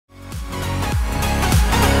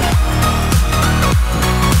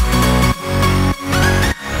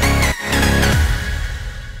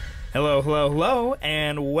Hello,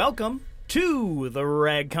 and welcome to the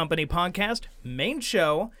Rag Company Podcast, main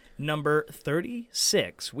show number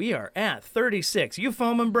 36. We are at 36. You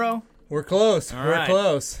Foamin Bro? We're close. We're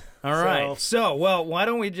close. All right. So, why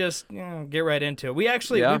don't we just get right into it?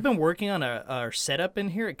 We've been working on our setup in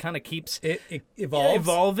here. It kind of keeps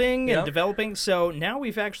evolving and developing. So now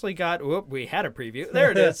we've actually got. We had a preview.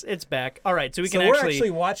 There it is. It's back. All right. So we're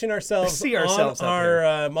actually watching ourselves see ourselves on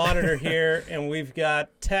our monitor here, and we've got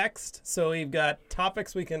text. So we've got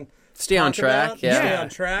topics we can stay on track. Stay on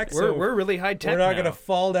track. We're really high tech. We're not going to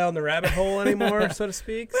fall down the rabbit hole anymore, so to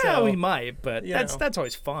speak. Well, we might, but that's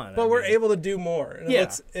always fun. But we're able to do more.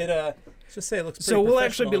 Let's just say it looks pretty. So we'll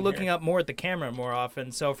actually be looking up more at the camera more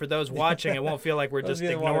often. So for those watching, it won't feel like we're just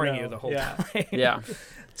ignoring you the whole time. Yeah.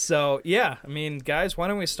 So, I mean, guys, why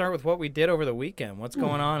don't we start with what we did over the weekend? What's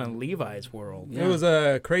going on in Levi's world? Yeah. It was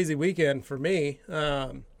a crazy weekend for me.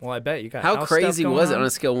 Well, I bet you got how crazy was it on a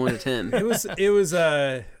scale of 1 to 10?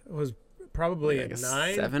 It was probably a 9.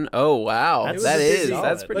 7. Oh, wow. That's pretty crazy.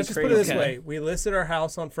 Let's just put it this way. We listed our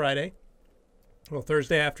house on Friday. Well,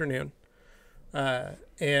 Thursday afternoon.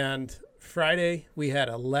 And Friday we had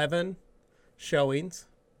 11 showings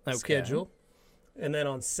scheduled. And then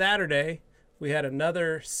on Saturday we had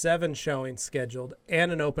another 7 showings scheduled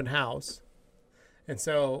and an open house. And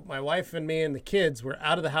so my wife and me and the kids were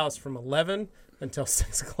out of the house from 11 until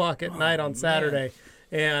 6 o'clock at night on Saturday.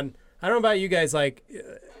 And I don't know about you guys,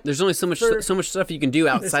 there's only so much stuff you can do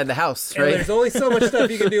outside the house, right? There's only so much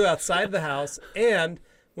stuff you can do outside the house. And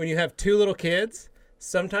when you have 2 little kids,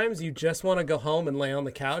 sometimes you just want to go home and lay on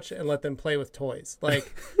the couch and let them play with toys.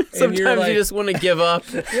 Sometimes you just want to give up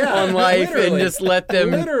on life and just let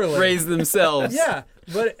them raise themselves. Yeah,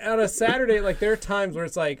 but on a Saturday, there are times where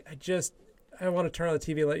it's I want to turn on the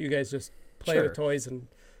TV and let you guys just play with toys and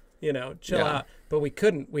chill out. But we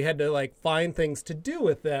couldn't. We had to find things to do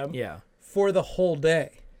with them for the whole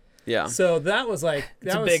day. Yeah. So that was a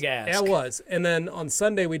big ask. It was. And then on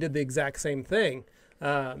Sunday we did the exact same thing.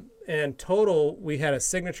 And total, we had a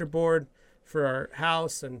signature board for our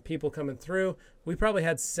house and people coming through. We probably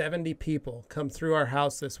had 70 people come through our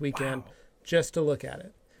house this weekend just to look at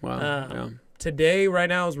it. Wow. Today, right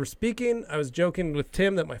now, as we're speaking, I was joking with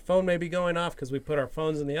Tim that my phone may be going off because we put our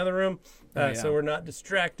phones in the other room, so we're not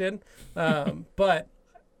distracted. But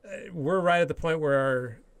we're right at the point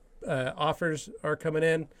where our offers are coming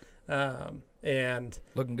in. And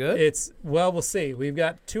looking good. We'll see. We've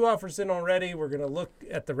got 2 offers in already. We're going to look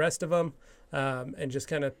at the rest of them and just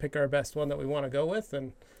kind of pick our best one that we want to go with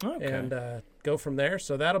and go from there.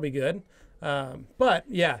 So that'll be good. But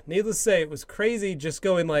needless to say, it was crazy just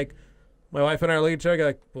going my wife and I are looking at each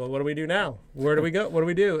other well, what do we do now? Where do we go? What do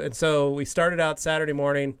we do? And so we started out Saturday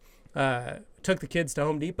morning, took the kids to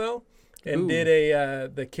Home Depot and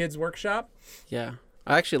did the kids workshop. Yeah.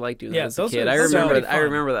 I actually like doing that as a those kid. I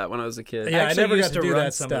remember that when I was a kid. Yeah, I never used got to do run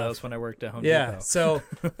that some stuff. of those when I worked at Home Depot. Depot. So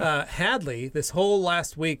Hadley, this whole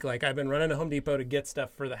last week, I've been running to Home Depot to get stuff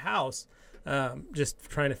for the house, just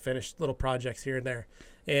trying to finish little projects here and there.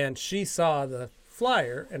 And she saw the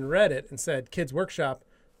flyer and read it and said, Kids Workshop,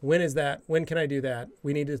 when is that? When can I do that?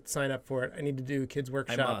 We need to sign up for it. I need to do Kids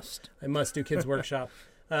Workshop. I must do Kids Workshop.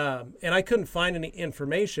 And I couldn't find any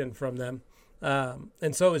information from them.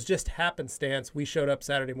 And so it was just happenstance. We showed up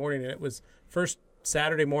Saturday morning, and it was first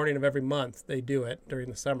Saturday morning of every month they do it during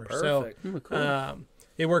the summer. Perfect. So cool.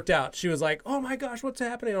 It worked out. She was like, "Oh my gosh, what's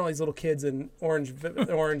happening?" All these little kids in orange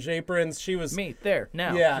aprons. She was meet there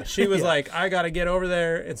now. Yeah, she was like, "I got to get over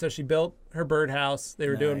there," and so she built her birdhouse. They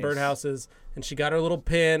were doing birdhouses, and she got her little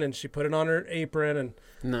pin and she put it on her apron,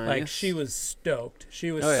 and she was stoked.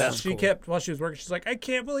 She was. She kept while she was working. She's like, "I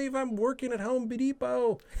can't believe I'm working at Home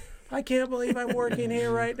Depot. I can't believe I'm working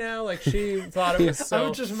here right now." She thought it was so... I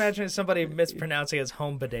was just imagining somebody mispronouncing it as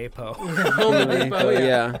Home Depot. Home Depot,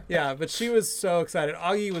 yeah. But she was so excited.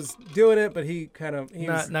 Augie was doing it, but he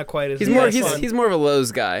was not quite as... He's more of a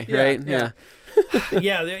Lowe's guy, right? Yeah.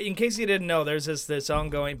 Yeah, in case you didn't know, there's this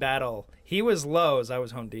ongoing battle. He was Lowe's, I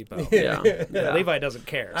was Home Depot. Yeah. Levi doesn't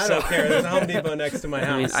care. I don't care. There's a Home Depot next to my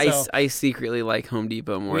house. I mean, I secretly like Home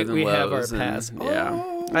Depot more than Lowe's. We have our pass.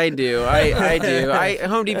 I do. I do.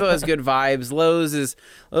 Home Depot has good vibes. Lowe's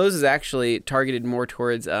is actually targeted more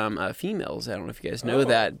towards females. I don't know if you guys know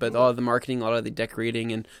that, but all of the marketing, a lot of the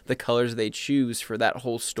decorating, and the colors they choose for that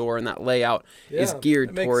whole store and that layout is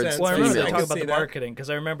geared towards females. Well, I remember they talk about the marketing, because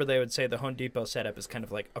I remember they would say the Home Depot setup is kind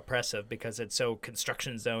of oppressive because it's so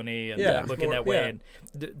construction zoney and looking that way. And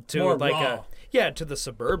to to the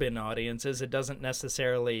suburban audiences, it doesn't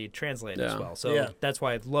necessarily translate as well. So that's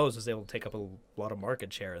why Lowe's is able to take up a lot of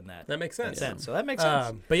market share in that. That makes sense. So that makes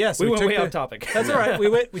sense. But yes, we went way off topic. That's all right.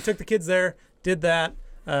 We took the kids there, did that.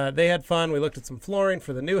 they had fun. We looked at some flooring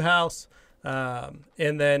for the new house, and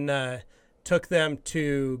then took them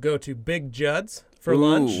to go to Big Judd's for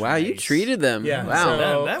lunch. Wow, you treated them. Yeah. Wow.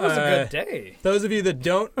 So, that was a good day. Those of you that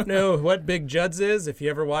don't know what Big Judd's is, if you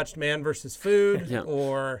ever watched Man vs. Food,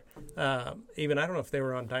 or even, I don't know if they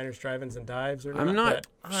were on Diners, Drive-Ins, and Dives or not. I'm not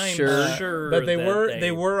I'm sure. But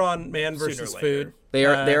they were on Man vs. Food. They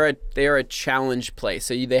are a challenge place.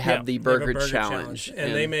 So they have the burger challenge.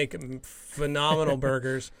 And they make phenomenal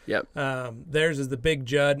burgers. Yep. Theirs is the Big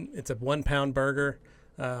Judd. It's a 1 pound burger,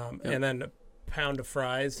 and then a pound of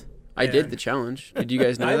fries. I did the challenge. Did you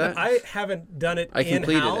guys know that? I haven't done it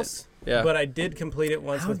in-house, but I did complete it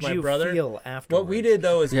once with my brother. How'd you feel afterwards? What we did,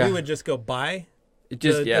 though, is we would just go buy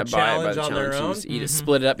the challenge on their own. You just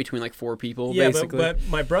split it up between like 4 people, basically. But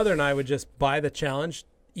my brother and I would just buy the challenge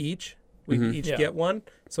each. We'd each get one.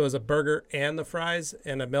 So it was a burger and the fries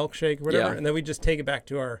and a milkshake or whatever. And then we'd just take it back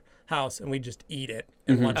to our house and we'd just eat it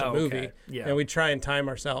and watch a movie. Okay. Yeah. And we'd try and time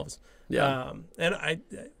ourselves. Yeah. And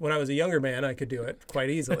when I was a younger man, I could do it quite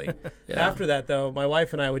easily. After that, though, my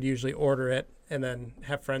wife and I would usually order it and then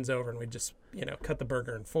have friends over, and we'd just, cut the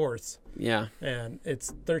burger in fourths. Yeah. And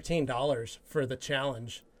it's $13 for the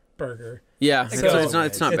challenge burger. Yeah. So it's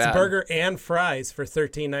not bad. It's burger and fries for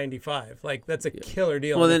 $13.95. Like, that's a killer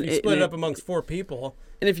deal. Well, then if you split it up amongst 4 people.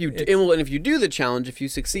 And if you do the challenge, if you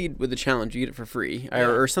succeed with the challenge, you get it for free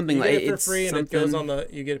or something you like get it for free, and it goes on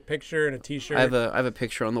you get a picture and a T-shirt. I have a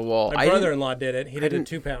picture on the wall. My brother-in-law did it. He did a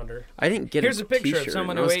 2-pounder. I didn't get Here's a picture T-shirt. of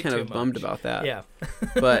someone I who was ate kind too of bummed much. about that. Yeah.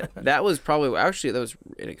 But that was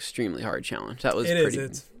an extremely hard challenge. That was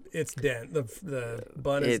It's dense. The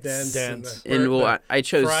bun is dense. I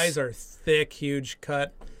chose fries are thick, huge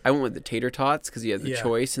cut. I went with the tater tots because you had the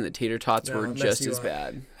choice, and the tater tots were just as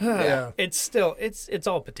bad. It's still it's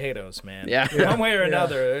all potatoes, man. Yeah. One way or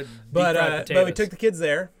another. But we took the kids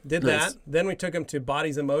there, did that. Then we took them to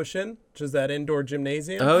Bodies in Motion, which is that indoor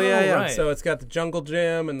gymnasium. Oh yeah. Right. So it's got the jungle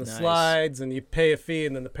gym and the slides, and you pay a fee,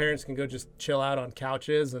 and then the parents can go just chill out on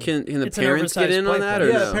couches. And can the parents get in on that? Or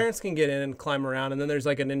the parents can get in and climb around, and then there's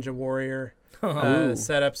like a Ninja Warrior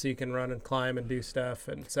setup, so you can run and climb and do stuff,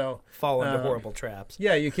 and so fall into horrible traps.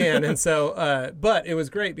 Yeah, you can. And so, but it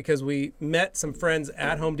was great because we met some friends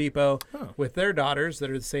at Home Depot with their daughters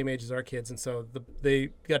that are the same age as our kids, and so they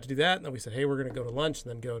got to do that. And then we said, hey, we're going to go to lunch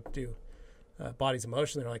and then go do Bodies in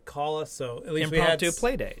Motion. They're like, call us. So at least impromptu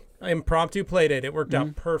play date. Impromptu play date. It worked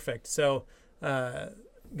out perfect. So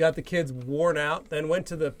got the kids worn out, then went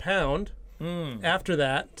to the pound. After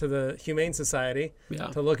that, to the Humane Society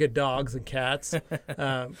to look at dogs and cats,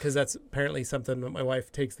 because that's apparently something that my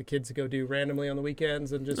wife takes the kids to go do randomly on the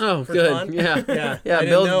weekends and just for fun. Yeah.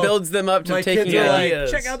 Builds them up to my taking kids are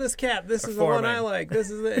ideas. like, check out this cat. This is the one I like. This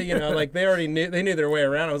is like they already knew their way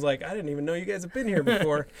around. I was like, I didn't even know you guys have been here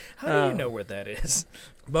before. How do you know where that is?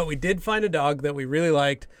 But we did find a dog that we really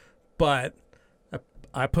liked, but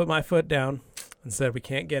I put my foot down and said we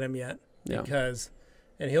can't get him yet because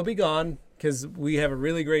he'll be gone. Because we have a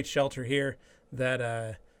really great shelter here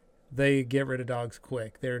that they get rid of dogs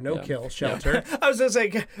quick. They're no-kill shelter. I was going to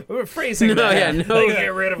say, we're phrasing that. They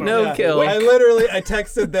get rid of them. No kill. I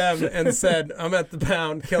texted them and said, I'm at the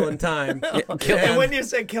pound killing time. And when you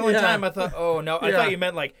said killing time, I thought, oh, no. I thought you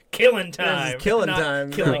meant like killing time. Killing time.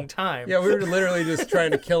 Killing time. Yeah, we were literally just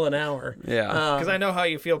trying to kill an hour. Yeah. Because I know how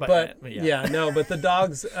you feel about that. But the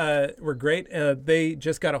dogs were great. They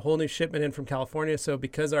just got a whole new shipment in from California. So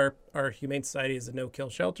because our Humane Society is a no-kill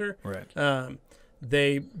shelter, right.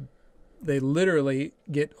 They literally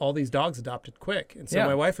get all these dogs adopted quick. And so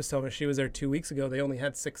my wife was telling me she was there 2 weeks ago. They only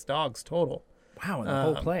had 6 dogs total. Wow, in the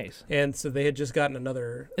whole place. And so they had just gotten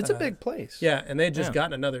another... It's a big place. Yeah, and they had just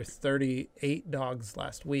gotten another 38 dogs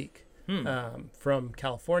last week from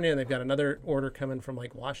California. And they've got another order coming from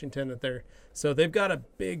like Washington. So they've got a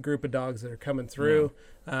big group of dogs that are coming through.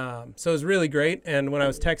 So it was really great. And when I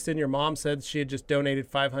was texting, your mom said she had just donated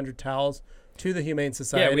 500 towels to the Humane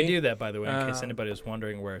Society. Yeah, we do that, by the way, in case anybody was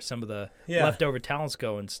wondering where some of the leftover towels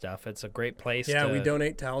go and stuff. It's a great place we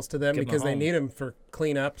donate towels to them because they need them for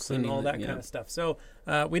cleanups and all that kind of stuff. So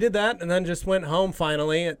we did that and then just went home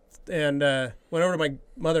finally and went over to my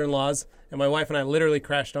mother-in-law's, and my wife and I literally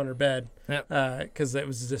crashed on her bed because it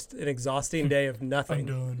was just an exhausting day of nothing.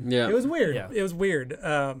 I'm done. Yeah. It was weird. Yeah. It was weird.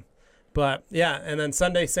 But, and then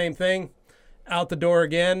Sunday, same thing. Out the door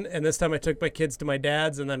again, and this time I took my kids to my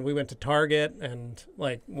dad's, and then we went to Target and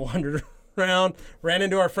like wandered around, ran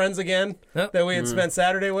into our friends again that we had spent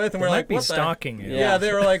Saturday with, and we're like, "What stalking you?" Yeah,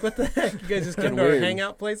 they were like, "What the heck? You guys just came to our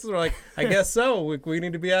hangout places?" We're like, "I guess so. We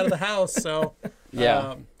need to be out of the house." So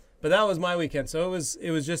but that was my weekend. So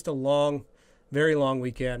it was just a long, very long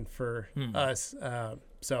weekend for us.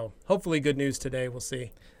 So hopefully good news today. We'll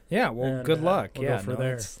see. Yeah, well, And, good luck. We'll yeah, go for no,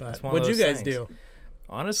 there. that's What'd you guys things. do?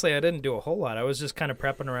 Honestly, I didn't do a whole lot. I was just kind of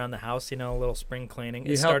prepping around the house, a little spring cleaning.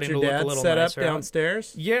 You It's helped starting your to look dad a little set up nicer out.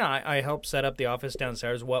 downstairs? Yeah, I helped set up the office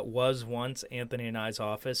downstairs. What was once Anthony and I's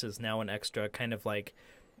office is now an extra kind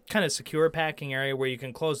of secure packing area where you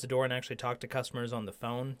can close the door and actually talk to customers on the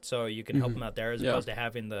phone. So you can help them out there as opposed to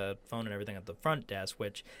having the phone and everything at the front desk,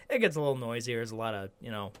 which it gets a little noisy. There's a lot of,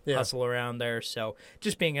 hustle around there. So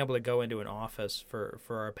just being able to go into an office for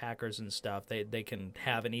our packers and stuff, they can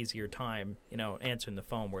have an easier time, answering the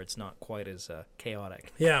phone where it's not quite as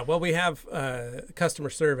chaotic. Yeah, well, we have customer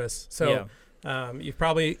service. So you've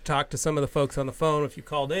probably talked to some of the folks on the phone. If you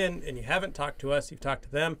called in and you haven't talked to us, you've talked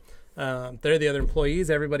to them. They're the other employees.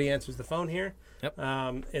 Everybody answers the phone here. Yep.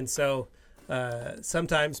 And so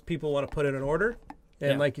sometimes people want to put in an order.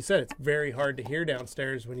 And like you said, it's very hard to hear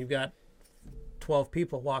downstairs when you've got 12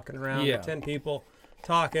 people walking around, or 10 people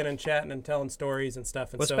talking and chatting and telling stories and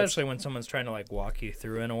stuff. And well, especially when someone's trying to walk you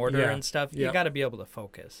through an order and stuff, you got to be able to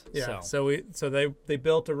focus. Yeah. So they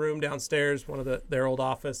built a room downstairs, one of their old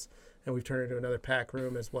office, and we've turned it into another pack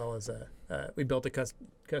room, as well as we built a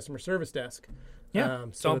customer service desk. Yeah,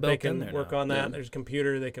 so that they can work on that. Yeah. There's a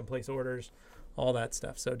computer, they can place orders, all that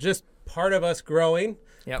stuff. So just part of us growing.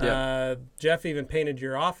 Yep. Jeff even painted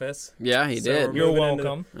your office. Yeah, he did. You're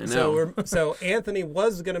welcome. I know. So Anthony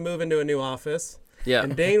was going to move into a new office. Yeah.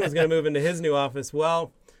 And Dane was going to move into his new office.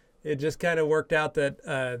 Well, it just kind of worked out that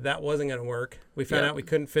that wasn't going to work. We found out we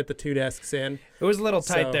couldn't fit the 2 desks in. It was a little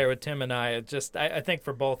tight there with Tim and I. I think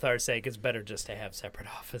for both our sake, it's better just to have separate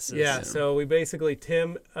offices. Yeah, so we basically,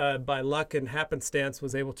 Tim, by luck and happenstance,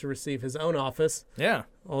 was able to receive his own office. Yeah.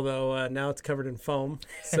 Although now it's covered in foam.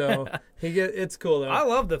 So it's cool, though. I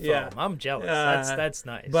love the foam. Yeah. I'm jealous. That's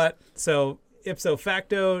nice. But so ipso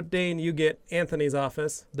facto, Dane, you get Anthony's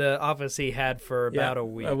office. The office he had for about a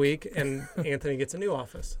week. And Anthony gets a new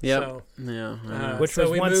office. Yeah. So, which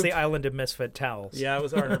was once the Island of Misfit Towels. Yeah, it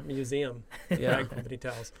was our museum. Company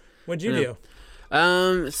towels. What'd you do?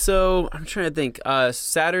 So I'm trying to think.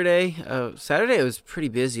 Saturday was pretty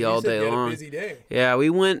busy all day long. A busy day. Yeah,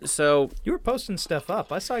 we went. So you were posting stuff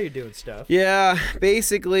up. I saw you doing stuff. Yeah,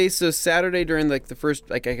 basically. So Saturday during the first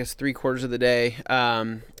 3/4 of the day,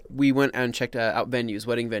 we went and checked out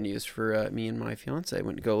wedding venues for me and my fiance. I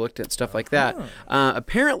went to go looked at stuff like that.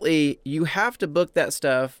 Apparently, you have to book that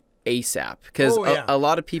stuff ASAP because a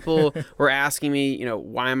lot of people were asking me,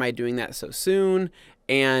 why am I doing that so soon?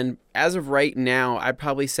 And as of right now, I'd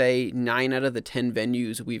probably say 9 out of the 10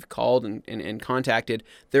 venues we've called and contacted,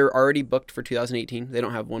 they're already booked for 2018. They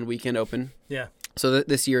don't have one weekend open. Yeah. So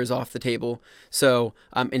this year is off the table. So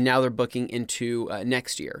and now they're booking into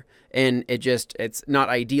next year. And it's not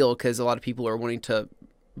ideal because a lot of people are wanting to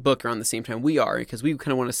book around the same time we are because we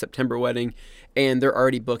kind of want a September wedding, and they're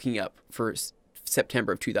already booking up for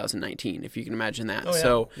September of 2019, if you can imagine that. Oh, yeah.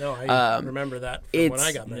 So I remember that from when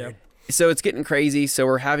I got married. So it's getting crazy. So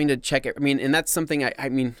we're having to check it. I mean, and that's something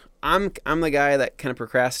I'm the guy that kind of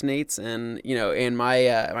procrastinates, and and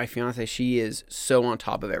my fiance, she is so on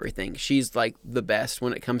top of everything. She's like the best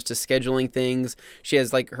when it comes to scheduling things. She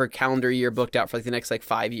has her calendar year booked out for the next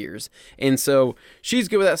 5 years, and so she's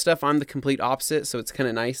good with that stuff. I'm the complete opposite, so it's kind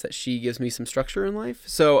of nice that she gives me some structure in life.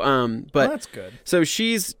 So but that's good. So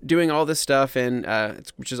she's doing all this stuff, and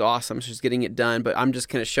which is awesome. She's getting it done, but I'm just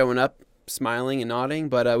kind of showing up, smiling and nodding.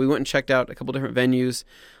 But we went and checked out a couple different venues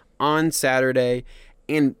on Saturday,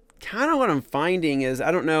 and kind of what I'm finding is,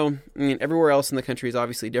 I don't know, everywhere else in the country is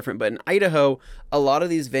obviously different, but in Idaho, a lot of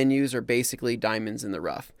these venues are basically diamonds in the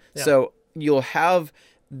rough. Yeah. So you'll have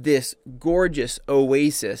this gorgeous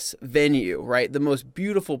oasis venue, right? The most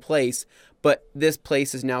beautiful place, but this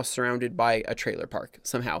place is now surrounded by a trailer park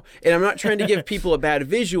somehow. And I'm not trying to give people a bad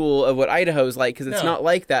visual of what Idaho's like, because it's not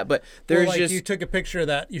like that, but there's just... You took a picture of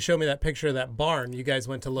that, you showed me that picture of that barn you guys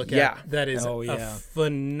went to look at. That is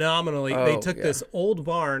phenomenally... they took this old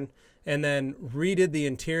barn and then redid the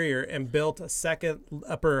interior and built a second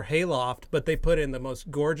upper hayloft, but they put in the most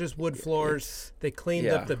gorgeous wood floors. They cleaned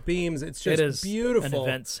up the beams. It's just beautiful. An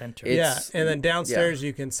event center. And then downstairs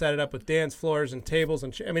you can set it up with dance floors and tables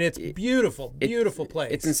and it's beautiful, beautiful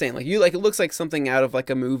place. It's insane. It looks like something out of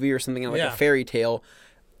a movie or something like a fairy tale.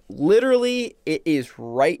 Literally, it is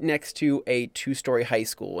right next to a 2-story high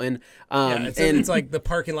school, and it's like the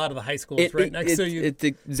parking lot of the high school is right next to you. It's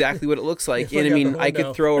exactly what it looks like. And I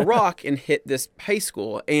could throw a rock and hit this high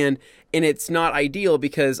school, and it's not ideal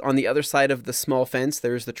because on the other side of the small fence,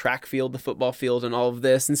 there's the track field, the football field, and all of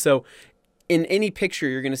this, and so in any picture,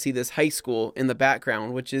 you're going to see this high school in the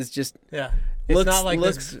background, which is just It's not like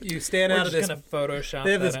this. You stand out of this. Gonna Photoshop.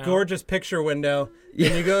 They have this gorgeous picture window,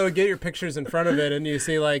 and you go get your pictures in front of it, and you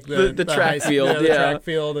see like the track field, the track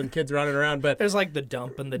field, and kids running around. But there's like the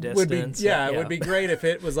dump in the distance. It would be great if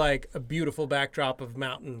it was like a beautiful backdrop of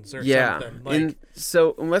mountains or something. Like, and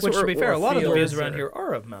so which to be fair, a lot of the views around here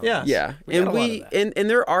are of mountains. Yeah, and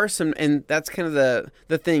there are some, and that's kind of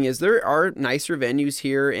the thing is there are nicer venues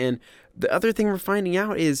here, and the other thing we're finding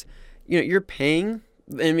out is, you're paying.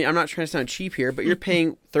 I mean, I'm not trying to sound cheap here, but you're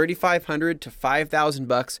paying $3,500 to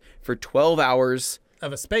 $5,000 for 12 hours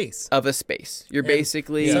of a space. You're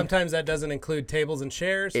basically sometimes that doesn't include tables and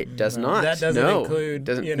chairs. It does not. That doesn't include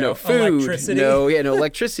no food, electricity. no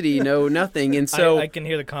electricity, no nothing. And so I can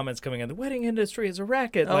hear the comments coming in. The wedding industry is a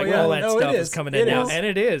racket. All that stuff is coming in now, and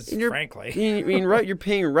it is. Frankly, you're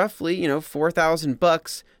paying roughly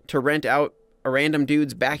 $4,000 to rent out a random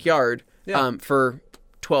dude's backyard for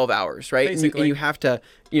 12 hours, right? And you have to,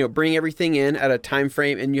 bring everything in at a time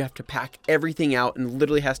frame, and you have to pack everything out, and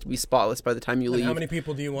literally has to be spotless by the time you leave. How many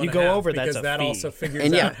people do you want to go have? over? Because that's that fee. Also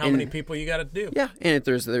figures out how many people you got to do. Yeah, and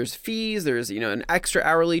there's fees, there's an extra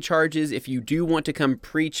hourly charges. If you do want to come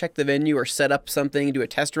pre-check the venue or set up something, do a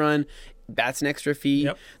test run, that's an extra fee.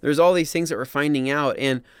 Yep. There's all these things that we're finding out,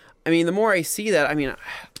 and I mean, the more I see that, I mean,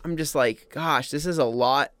 I'm just like, gosh, this is a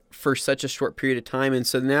lot for such a short period of time, and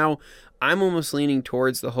so now I'm almost leaning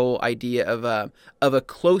towards the whole idea of a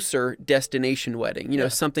closer destination wedding.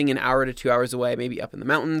 Something an hour to 2 hours away, maybe up in the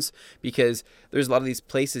mountains, because there's a lot of these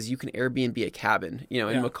places you can Airbnb a cabin.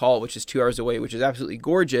 In McCall, which is 2 hours away, which is absolutely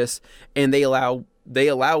gorgeous, and they allow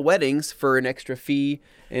weddings for an extra fee.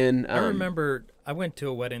 And I remember I went to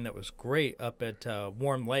a wedding that was great up at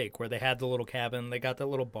Warm Lake, where they had the little cabin, they got that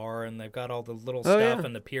little bar, and they've got all the little stuff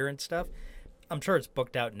and the pier and stuff. I'm sure it's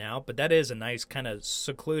booked out now, but that is a nice kind of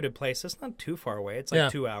secluded place. It's not too far away. It's like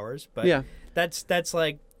 2 hours, but that's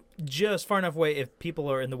like just far enough away if people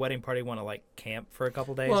are in the wedding party want to like camp for a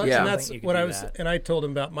couple days. Well, and that's what I was, and I told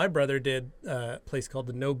him about. My brother did a place called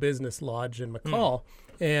the No Business Lodge in McCall,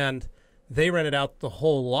 and they rented out the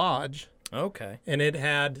whole lodge. Okay. And it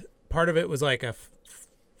had, part of it was like a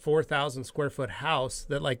 4,000 square foot house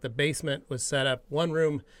that like the basement was set up. One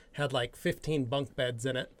room had like 15 bunk beds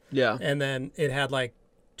in it. Yeah. And then it had like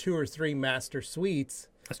 2 or 3 master suites.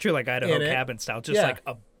 That's true, like Idaho cabin style, just like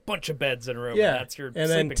a bunch of beds in a room. Yeah. And that's your and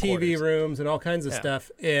then TV quarters. Rooms and all kinds of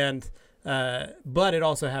stuff. And but it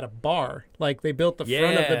also had a bar. Like they built the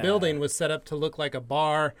front of the building was set up to look like a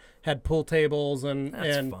bar, had pool tables and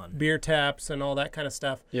fun. Beer taps and all that kind of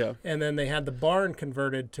stuff. Yeah. And then they had the barn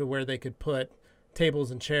converted to where they could put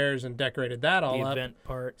tables and chairs and decorated that all up. The event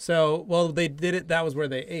part. So, they did it. That was where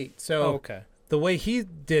they ate. So the way he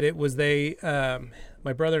did it was they,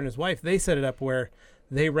 my brother and his wife, they set it up where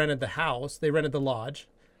they rented the house, they rented the lodge,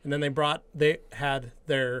 and then they had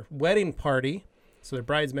their wedding party, so their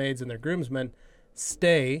bridesmaids and their groomsmen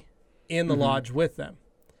stay in the lodge with them.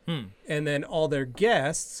 And then all their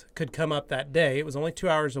guests could come up that day. It was only 2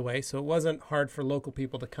 hours away, so it wasn't hard for local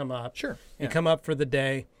people to come up. Sure. And come up for the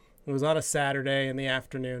day. It was on a Saturday in the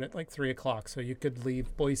afternoon at like 3 o'clock, so you could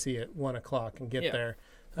leave Boise at 1 o'clock and get there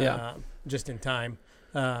just in time.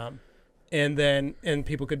 And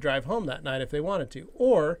people could drive home that night if they wanted to.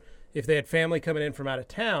 Or if they had family coming in from out of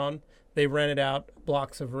town, they rented out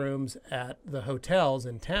blocks of rooms at the hotels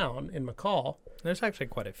in town in McCall. There's actually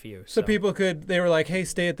quite a few. So people they were like, hey,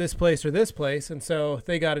 stay at this place or this place. And so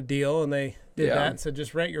they got a deal and they did that and said,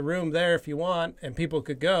 just rent your room there if you want. And people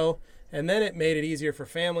could go. And then it made it easier for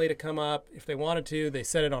family to come up if they wanted to. They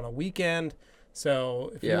set it on a weekend.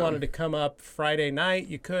 So if you wanted to come up Friday night,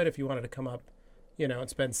 you could. If you wanted to come up, and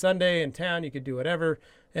spend Sunday in town, you could do whatever.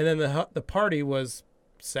 And then the party was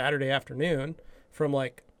Saturday afternoon from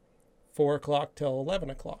like 4 o'clock till 11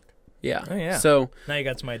 o'clock. Yeah. Oh, yeah. So now you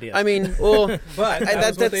got some ideas. I mean, well, but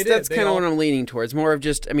that's kind of what I'm leaning towards. More of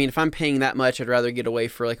just, I mean, if I'm paying that much, I'd rather get away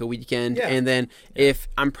for like a weekend. Yeah. And then if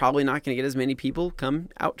I'm probably not going to get as many people come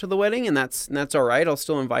out to the wedding, and that's all right. I'll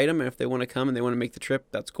still invite them. And if they want to come and they want to make the trip,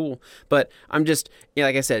 that's cool. But I'm just,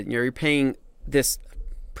 like I said, you're paying this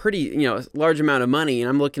pretty, large amount of money. And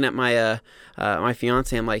I'm looking at my my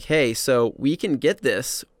fiance. I'm like, hey, so we can get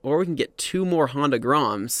this, or we can get 2 more Honda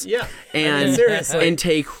Groms. Yeah. And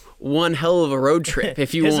take one hell of a road trip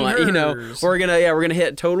if you want. We're gonna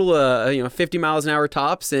hit total 50 miles an hour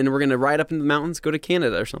tops, and we're gonna ride up in the mountains, go to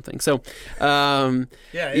Canada or something. So it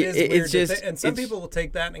is weird. It's just, and some people will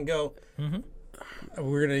take that and go,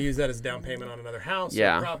 we're gonna use that as down payment on another house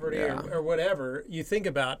or property or whatever. You think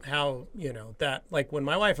about how that, like when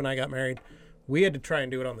my wife and I got married, we had to try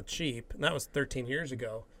and do it on the cheap, and that was 13 years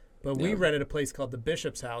ago. But we rented a place called the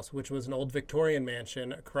Bishop's House, which was an old Victorian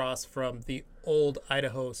mansion across from the old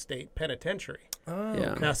Idaho State Penitentiary. Oh.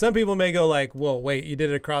 Yeah. Now, some people may go like, whoa, wait, you did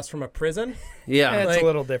it across from a prison? Yeah. It's Like, a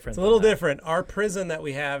little different. It's a little different. Our prison that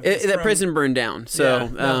we have is That from- prison burned down. So,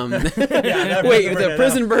 that wait, prison the burned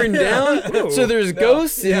prison burned down? So there's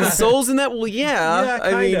ghosts and souls in that? Well, Yeah, I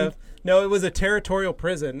kind mean, of. No, it was a territorial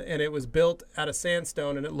prison, and it was built out of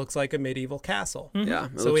sandstone, and it looks like a medieval castle. yeah. it So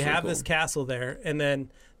looks we really have cool. this castle there, and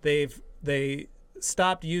then they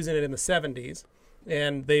stopped using it in the 70s,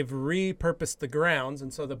 and they've repurposed the grounds,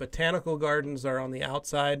 and so the botanical gardens are on the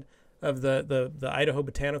outside of the Idaho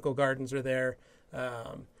Botanical Gardens are there.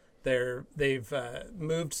 They've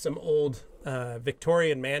moved some old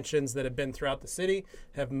Victorian mansions that have been throughout the city,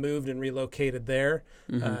 have moved and relocated there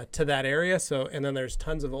to that area. So, and then there's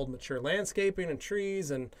tons of old mature landscaping and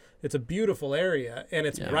trees, and it's a beautiful area, and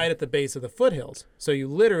it's right at the base of the foothills. So you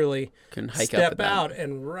literally Can hike step up at out,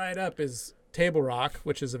 and right up is Table Rock,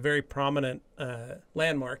 which is a very prominent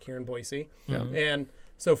landmark here in Boise. Yeah. And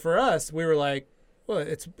so for us, we were like, well,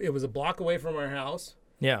 it was a block away from our house.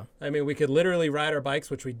 Yeah. I mean, we could literally ride our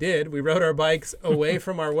bikes, which we did. We rode our bikes away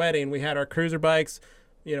from our wedding. We had our cruiser bikes.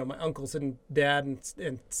 You know, my uncles and dad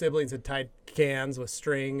and siblings had tied cans with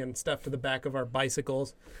string and stuff to the back of our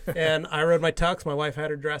bicycles. And I rode my tux. My wife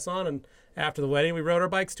had her dress on. And after the wedding, we rode our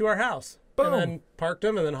bikes to our house. Boom. And then parked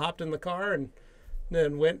them and then hopped in the car and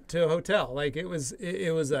then went to a hotel. Like, it was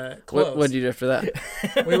close. What did you do after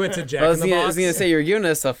that? We went to Jack I in was the gonna Box. say, you're giving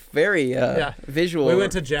us a very visual We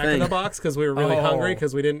went to Jack in thing. the Box because we were really Oh. hungry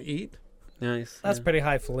because we didn't eat. Nice. That's pretty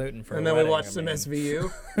highfalutin for And a then we wedding, watched I some mean.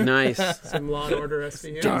 SVU, Nice. some Law and Order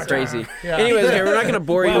SVU. Getting crazy. Yeah. Anyways, okay, we're not going to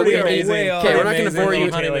bore you. Wow, we are amazing. way off. Okay, we're not gonna Amazing bore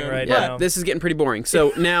you. honeymoon. Right Yeah, now. this is getting pretty boring.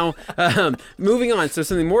 So now, moving on. So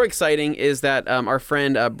something more exciting is that our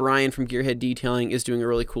friend Brian from Gearhead Detailing is doing a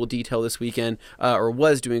really cool detail this weekend, or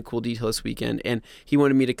was doing a cool detail this weekend, and he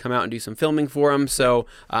wanted me to come out and do some filming for him. So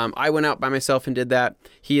I went out by myself and did that.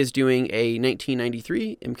 He is doing a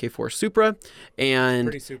 1993 MK4 Supra, and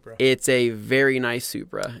Pretty Supra. it's a very nice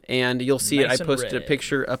Supra, and you'll see Nice it. I and posted a red.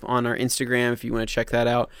 picture up on our Instagram if you want to check that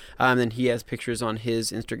out. Then he has pictures on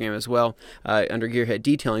his Instagram as well under Gearhead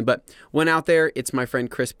Detailing. But went out there. It's my friend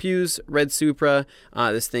Chris Pugh's red Supra.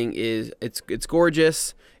 This thing is it's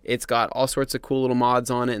gorgeous. It's got all sorts of cool little mods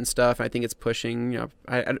on it and stuff. I think it's pushing,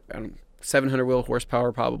 I don't 700 wheel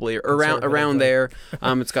horsepower probably, or around there.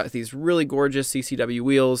 It's got these really gorgeous CCW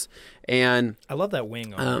wheels, and I love that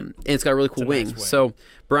wing on it. and it's got a really cool It's a nice wing. wing. So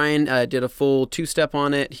Brian did a full two-step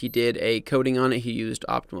on it. He did a coating on it. He used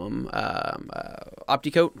Optimum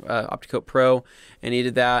Opticoat Pro, and he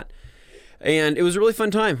did that. And it was a really fun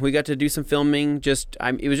time. We got to do some filming.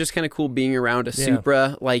 It was just kind of cool being around a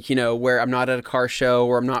Supra, like, where I'm not at a car show,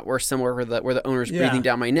 or I'm not somewhere where the owner's breathing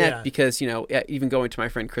down my neck. Yeah. Because even going to my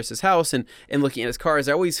friend Chris's house and looking at his cars,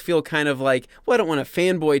 I always feel kind of like, well, I don't want to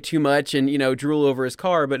fanboy too much and drool over his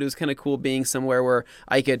car. But it was kind of cool being somewhere where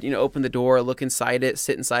I could open the door, look inside it,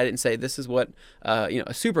 sit inside it, and say, this is what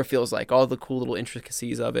a Supra feels like. All the cool little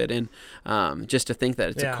intricacies of it, and just to think that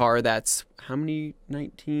it's a car that's how many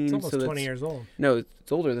 19? It's almost so 20 years old. No,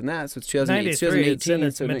 it's older than that. So it's 2008. 93, 2018. it's in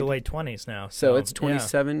its so mid to 19 late 20s now. So it's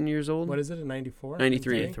 27 years old. What is it, a 94?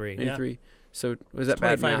 93. 93, yeah. 93. So was that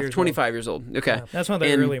bad 25 math? years 25 years old. Okay. Yeah. That's one of the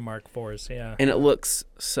And- early Mark IVs, yeah. And it looks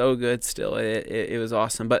so good still. It was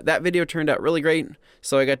awesome. But that video turned out really great.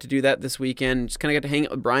 So I got to do that this weekend. Just kind of got to hang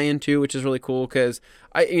out with Brian too, which is really cool because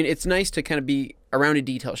it's nice to kind of be around a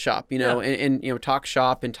detail shop, and talk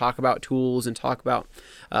shop and talk about tools and talk about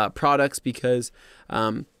products because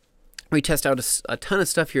we test out a ton of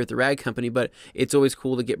stuff here at the Rag Company, but it's always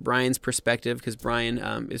cool to get Brian's perspective because Brian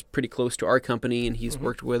is pretty close to our company and he's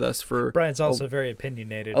worked with us for Brian's also very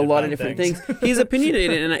opinionated. a lot of about different things. He's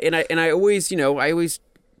opinionated, and I always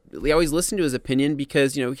listen to his opinion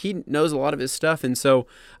because he knows a lot of his stuff, and so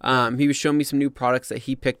he was showing me some new products that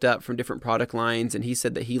he picked up from different product lines, and he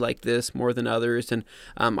said that he liked this more than others, and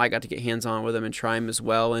I got to get hands on with him and try him as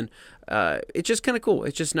well, and it's just kind of cool.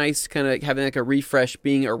 It's just nice, kind of having like a refresh,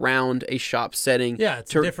 being around a shop setting. Yeah,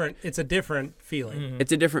 it's a different feeling. Mm-hmm.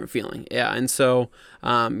 It's a different feeling, yeah. And so,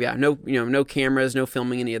 no cameras, no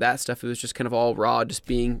filming any of that stuff. It was just kind of all raw, just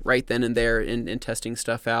being right then and there and testing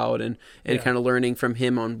stuff out and kind of learning from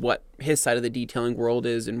him on what his side of the detailing world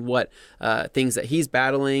is and what things that he's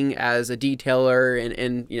battling as a detailer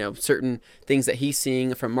and certain things that he's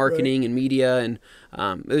seeing from marketing and media. And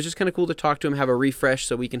it was just kind of cool to talk to him, have a refresh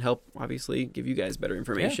so we can help, obviously, give you guys better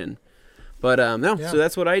information. But so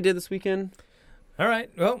that's what I did this weekend. All right.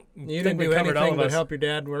 Well, you didn't do anything but help your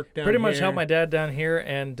dad work down here. Pretty much helped my dad down here,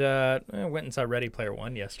 and I went and saw Ready Player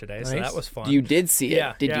One yesterday, so that was fun. You did see it?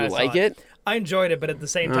 Yeah. Did you like it? I enjoyed it, but at the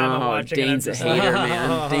same time, I'm watching Dane's it. Dane's a hater,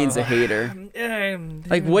 man. Dane's a hater.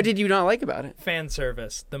 Like, what did you not like about it? Fan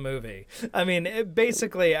service, the movie. I mean,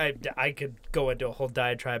 basically, I could go into a whole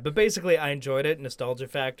diatribe, but basically, I enjoyed it. Nostalgia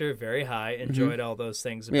factor, very high. Enjoyed all those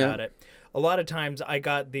things about it. A lot of times I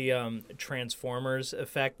got the Transformers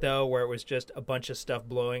effect, though, where it was just a bunch of stuff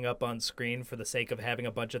blowing up on screen for the sake of having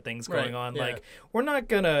a bunch of things going on. Yeah. Like, we're not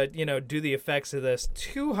going to, do the effects of this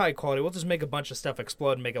too high quality. We'll just make a bunch of stuff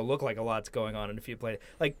explode and make it look like a lot's going on. And if you play it,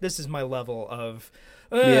 like, this is my level of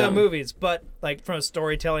movies. But, like, from a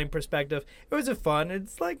storytelling perspective, it was fun.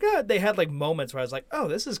 It's like, they had, like, moments where I was like, oh,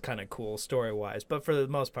 this is kind of cool story-wise. But for the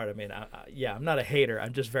most part, I mean, I'm not a hater.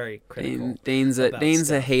 I'm just very critical. Dane's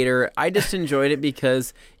a hater. I just enjoyed it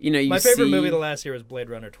because, my favorite movie of the last year was Blade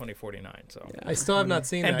Runner 2049. So I still have not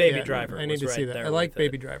seen that. And Baby yet. Driver. I need to see that. I like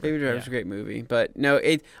Baby Driver. Baby Driver's a great movie, but no,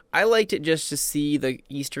 I liked it just to see the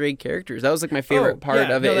Easter egg characters. That was like my favorite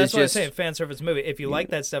part of it. That's what I'm saying. Fan service movie. If you like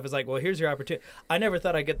that stuff, it's like, well, here's your opportunity. I never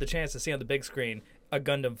thought I'd get the chance to see on the big screen a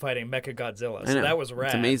Gundam fighting Mechagodzilla. So that was rad.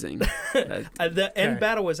 It's amazing. The end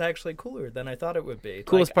battle was actually cooler than I thought it would be.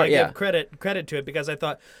 Coolest part, I give credit to it because I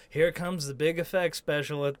thought, here comes the big effects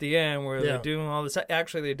special at the end where they're doing all this.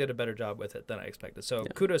 Actually, they did a better job with it than I expected. So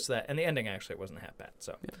kudos to that. And the ending actually wasn't half bad.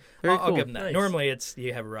 So I'll give them that. Nice. Normally,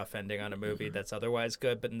 you have a rough ending on a movie that's otherwise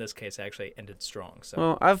good, but in this case, it actually ended strong. So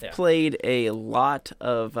well, I've played a lot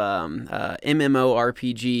of MMORPGs,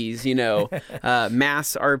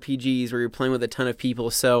 mass RPGs where you're playing with a ton of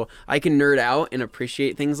people, so I can nerd out and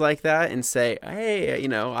appreciate things like that and say, hey,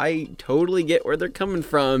 I totally get where they're coming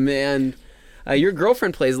from, and your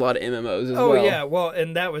girlfriend plays a lot of MMOs as well. Oh yeah, well,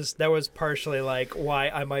 and that was partially like why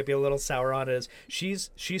I might be a little sour on it. Is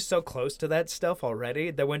she's so close to that stuff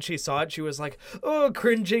already that when she saw it, she was like,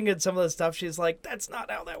 cringing at some of the stuff. She's like, that's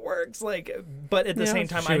not how that works. Like, but at the same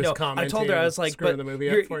time, I know. I told her I was like, but the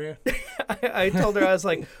movie up for you. I told her I was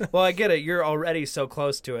like, well, I get it. You're already so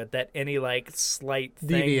close to it that any like slight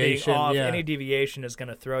thing being off, any deviation is going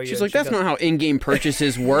to throw you. She's like, that's not how in-game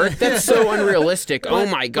purchases work. That's so unrealistic. Oh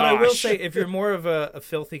my gosh. But I will say, if you're more of a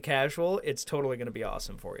filthy casual, it's totally going to be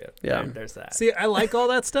awesome for you. Yeah, there's that. See, I like all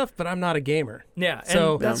that stuff, but I'm not a gamer. Yeah,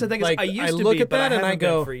 so that's the thing. Like, I used to look be, at that and I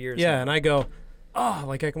go, for years yeah, now. and I go,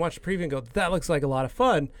 like I can watch the preview and go, that looks like a lot of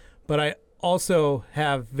fun, but I also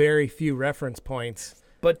have very few reference points.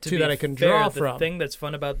 But to that I can draw from. The thing that's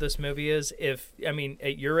fun about this movie is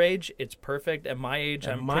at your age, it's perfect. At my age,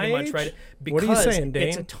 I'm pretty much right. Because what are you saying, Dane?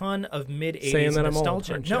 It's a ton of mid-'80s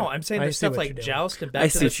nostalgia. No, I'm saying the stuff like Joust and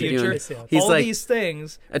Back to the Future. He's all like, these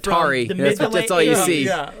things. Atari. That's all you see.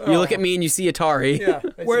 Yeah. You look at me and you see Atari. Yeah,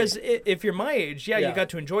 whereas if you're my age, you got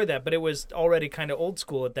to enjoy that, but it was already kind of old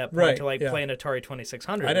school at that point to play an Atari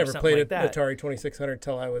 2600. I never played an Atari 2600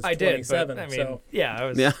 until I was 27. I did, I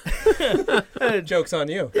was. Joke's on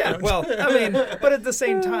you. Yeah, well. I mean, but at the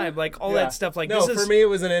same time, like all that stuff, like for me it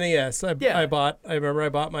was an NES. I remember I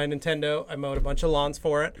bought my Nintendo. I mowed a bunch of lawns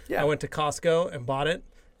for it. Yeah. I went to Costco and bought it,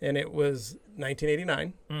 and it was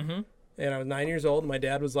 1989. Mm-hmm. And I was 9 years old. And my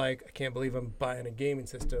dad was like, "I can't believe I'm buying a gaming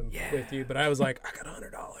system with you," but I was like, "I got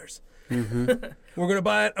 $100. Mm-hmm. We're gonna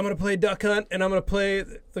buy it. I'm gonna play Duck Hunt, and I'm gonna play the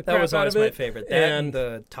crap out of it." That was always my favorite. That and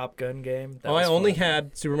the Top Gun game. I only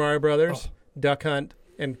had Super Mario Brothers, Duck Hunt,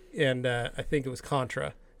 and I think it was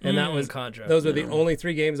Contra. And that was Contra. Those were the only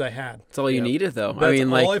 3 games I had. That's all you needed, though. That's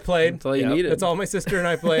all I played. That's all you needed. That's all my sister and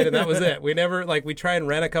I played, and that was it. We never we try and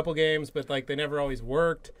rent a couple games, but they never always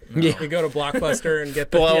worked. No. We go to Blockbuster and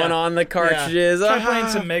get the blowing on the cartridges. Try playing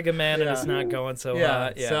some Mega Man and it's not going so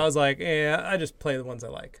hot. Yeah. So I was like, I just play the ones I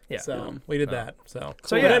like. Yeah. So we did that. So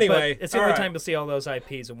but anyway, it's the only time you'll see all those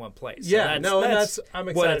IPs in one place. So I'm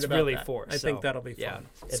excited what it's about really that. for. I think that'll be fun.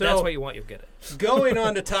 Yeah. If that's what you want, you'll get it. Going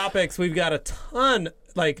on to topics, we've got a ton.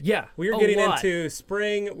 We're getting into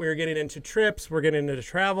spring, we're getting into trips, we're getting into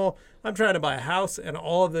travel. I'm trying to buy a house, and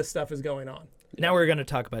all of this stuff is going on. Now we're going to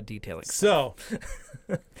talk about detailing. So,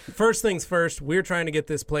 first things first, we're trying to get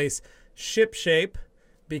this place ship-shape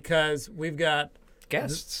because we've got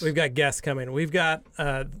guests. We've got guests coming. We've got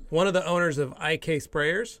one of the owners of IK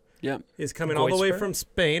Sprayers is coming all the way from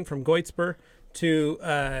Spain, from Goitspur, to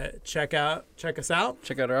check us out.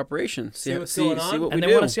 Check out our operation. See what's going on. See what and we they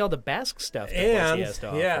do. want to see all the Basque stuff that he has to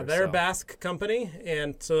offer. They're a Basque company.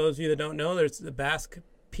 And so those of you that don't know, there's the Basque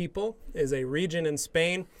people is a region in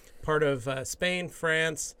Spain, part of Spain,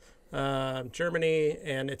 France, Germany,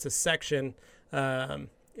 and it's a section, and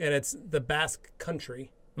it's the Basque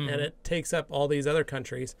country. Mm-hmm. And it takes up all these other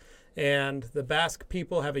countries. And the Basque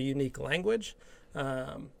people have a unique language,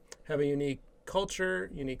 have a unique culture,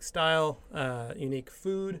 unique style, unique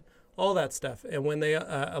food, all that stuff. And when they,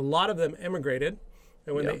 a lot of them immigrated,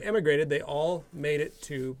 and when they immigrated, they all made it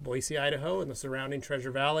to Boise, Idaho, and the surrounding Treasure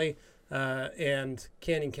Valley and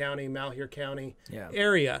Canyon County, Malheur County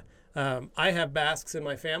area. I have Basques in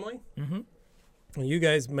my family. Mm-hmm. Well, you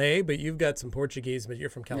guys may, but you've got some Portuguese, but you're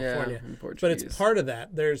from California. Yeah, Portuguese. But it's part of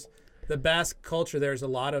that. There's the Basque culture. There's a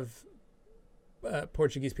lot of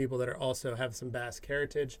Portuguese people that are also have some Basque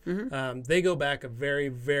heritage. Mm-hmm. They go back a very,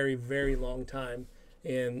 very, very long time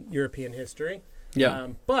in European history. Yeah.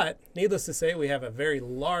 But needless to say, we have a very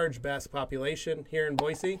large Basque population here in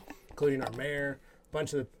Boise, including our mayor, a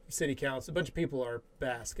bunch of the city council, a bunch of people are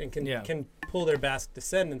Basque and can pull their Basque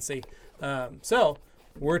descendancy. So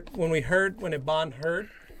when Iban heard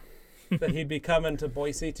that he'd be coming to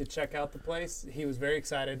Boise to check out the place, he was very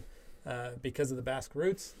excited because of the Basque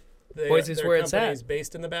roots. Boise's where it's at. He's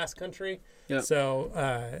based in the Basque Country. Yep.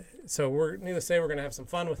 So we're needless to say, we're going to have some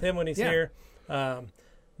fun with him when he's here.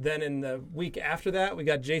 Then in the week after that, we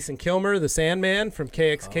got Jason Kilmer, the Sandman from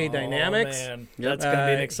KXK Dynamics. Man. That's going to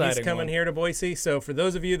be an exciting He's coming here to Boise. So for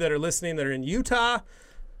those of you that are listening that are in Utah,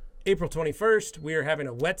 April 21st, we are having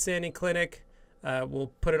a wet sanding clinic.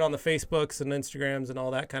 We'll put it on the Facebooks and Instagrams and all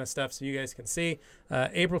that kind of stuff so you guys can see.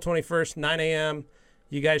 April 21st, 9 a.m.,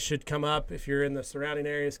 you guys should come up. If you're in the surrounding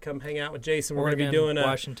areas, come hang out with Jason. We're going to be doing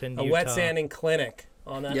a wet sanding clinic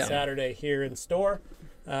on that Saturday here in store.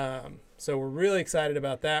 So we're really excited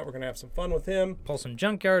about that. We're going to have some fun with him. Pull some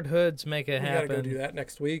junkyard hoods, make it happen. We got to go do that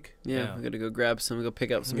next week. Yeah, we got to go grab some,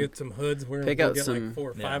 pick up some. Get some hoods. We're going to get like 4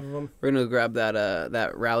 or 5 of them. We're going to go grab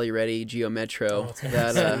that Rally Ready Geo Metro.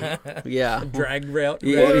 Drag rail.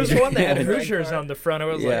 Yeah. Well, there was one that had Hoosiers on the front. I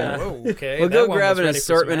was like, whoa, okay. We'll go grab an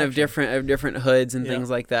assortment of different hoods and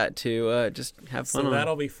things like that to just have fun. So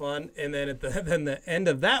that'll be fun. And then at the end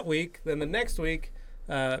of that week, then the next week,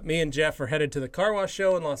 me and Jeff are headed to the car wash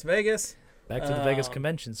show in Las Vegas. Back to the Vegas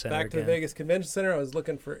Convention Center. Back to the Vegas Convention Center. I was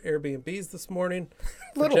looking for Airbnbs this morning.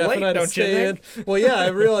 A little Jeff late, don't you think? Well, yeah, I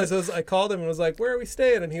realized I called him and was like, "Where are we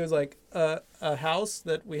staying?" And he was like, "A house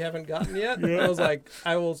that we haven't gotten yet." And I was like,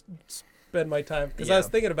 "I will spend my time," because I was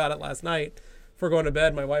thinking about it last night before going to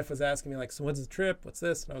bed. My wife was asking me like, "So what's the trip? What's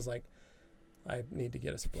this?" And I was like, I need to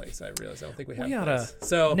get us a place. I realized I don't think we have a place.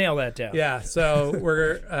 So nail that down. Yeah, so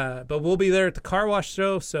but we'll be there at the car wash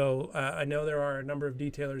show. So I know there are a number of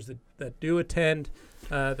detailers that do attend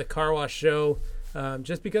the car wash show,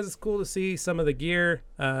 just because it's cool to see some of the gear.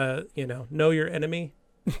 Know your enemy,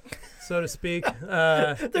 so to speak.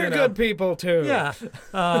 They're good people too. Yeah,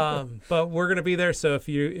 but we're gonna be there. So if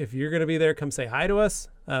you're gonna be there, come say hi to us.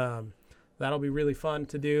 That'll be really fun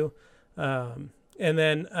to do. And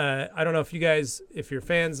then I don't know if you're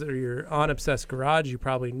fans or you're on Obsessed Garage, you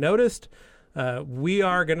probably noticed we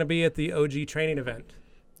are going to be at the OG training event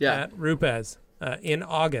at Rupes in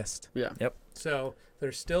August. Yeah. Yep. So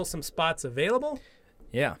there's still some spots available.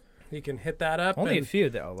 Yeah. You can hit that up. Only a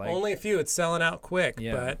few, though. Only a few. It's selling out quick.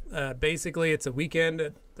 Yeah. But basically, it's a weekend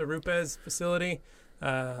at the Rupes facility,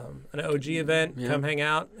 an OG event. Yeah. Come hang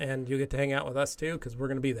out, and you'll get to hang out with us, too, because we're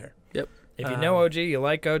going to be there. Yep. If you know OG, you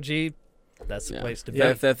like OG, that's the place to be.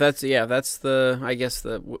 Yeah, that's the I guess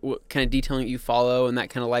what kind of detailing you follow and that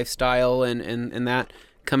kind of lifestyle and that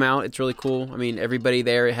come out. It's really cool. I mean, everybody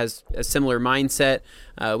there has a similar mindset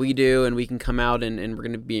we do, and we can come out and we're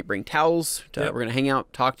going to bring towels. We're going to hang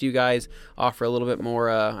out, talk to you guys, offer a little bit more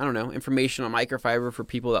information on microfiber for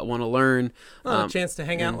people that want to learn. A chance to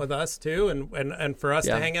hang out with us too, and for us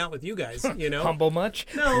to hang out with you guys. Humble much?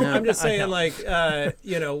 No, I'm just saying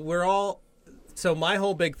we're all. So my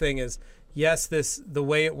whole big thing is. Yes, the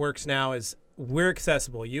way it works now is we're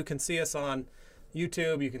accessible. You can see us on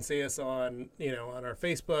YouTube. You can see us on on our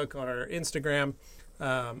Facebook, on our Instagram,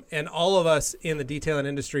 and all of us in the detailing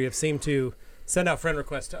industry have seemed to send out friend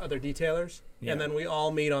requests to other detailers, and then we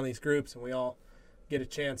all meet on these groups and we all get a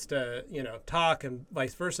chance to talk and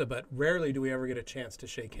vice versa. But rarely do we ever get a chance to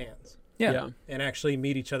shake hands. Yeah. And actually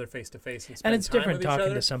meet each other face to face and spend And it's time different with talking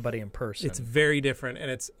each other. to somebody in person. It's very different,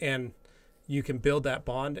 and you can build that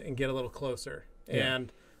bond and get a little closer. Yeah.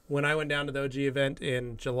 And when I went down to the OG event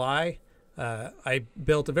in July, I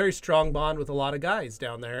built a very strong bond with a lot of guys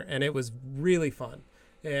down there, and it was really fun.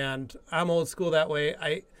 And I'm old school that way.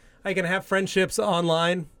 I can have friendships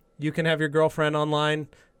online. You can have your girlfriend online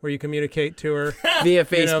where you communicate to her via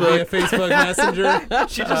Facebook, via Facebook Messenger.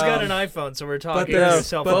 She just got an iPhone, so we're talking to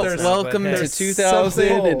yourself. Welcome to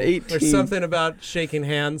 2018. There's something about shaking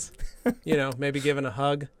hands, maybe giving a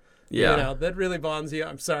hug. Yeah, that really bonds you.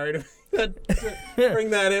 I'm sorry to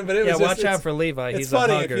bring that in, but it was watch out for Levi. He's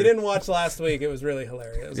funny. A hugger. If you didn't watch last week, it was really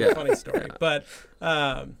hilarious. It was a funny story, but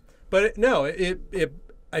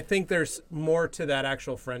I think there's more to that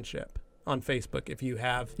actual friendship on Facebook if you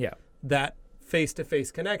have that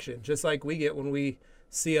face-to-face connection, just like we get when we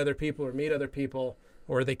see other people or meet other people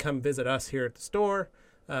or they come visit us here at the store.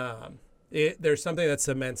 There's something that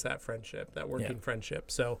cements that friendship, that working friendship.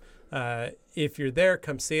 So if you're there,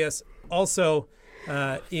 come see us. Also,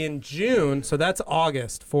 in June, so that's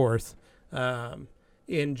August 4th.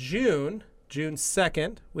 In June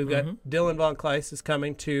 2nd, we've got Dylan Von Kleist is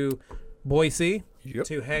coming to Boise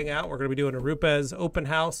to hang out. We're going to be doing a Rupes open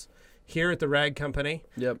house here at the Rag Company.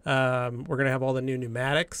 We're going to have all the new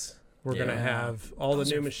pneumatics. We're going to have all the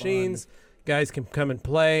new machines. Fun. Guys can come and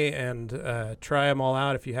play and try them all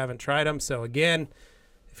out if you haven't tried them. So, again,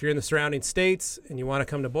 if you're in the surrounding states and you want to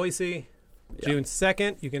come to Boise, June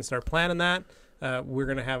 2nd, you can start planning that. We're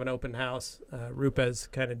going to have an open house, Rupes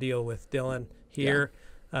kind of deal with Dylan here.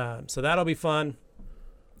 So that'll be fun.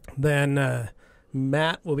 Then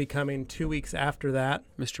Matt will be coming 2 weeks after that.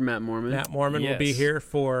 Mr. Matt Mormon. Matt Mormon will be here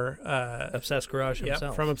for Obsessed Garage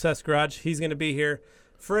himself. From Obsessed Garage. He's going to be here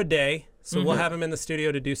for a day. So we'll have him in the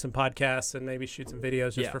studio to do some podcasts and maybe shoot some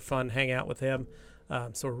videos just for fun, hang out with him.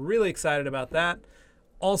 So we're really excited about that.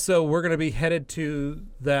 Also, we're going to be headed to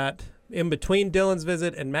that in between Dylan's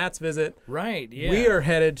visit and Matt's visit. Right, yeah. We are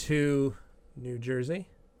headed to New Jersey.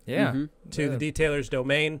 Yeah. To the Detailer's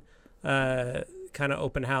Domain kind of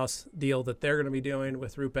open house deal that they're going to be doing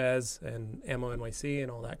with Rupes and Ammo NYC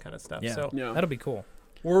and all that kind of stuff. Yeah. So that'll be cool.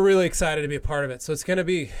 We're really excited to be a part of it. So it's going to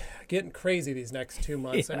be getting crazy these next 2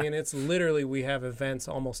 months. I mean, it's literally we have events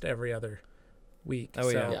almost every other week.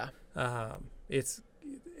 Oh, so,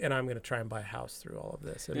 and I'm going to try and buy a house through all of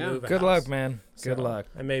this and move a Good house. luck, man. Good luck.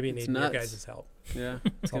 I maybe need your guys' help. Yeah,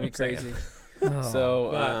 it's going to be crazy.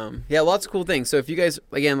 So, lots of cool things. So if you guys,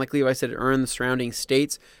 again, like Levi said, are in the surrounding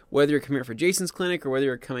states, whether you're coming out for Jason's clinic or whether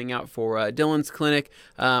you're coming out for Dylan's clinic,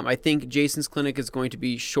 I think Jason's clinic is going to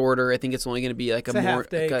be shorter. I think it's only going to be like a more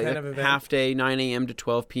half day, 9 a.m. to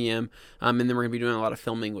 12 p.m. And then we're going to be doing a lot of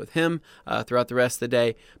filming with him throughout the rest of the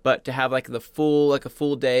day. But to have like a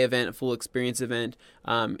full day event, a full experience event,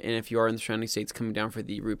 and if you are in the surrounding states coming down for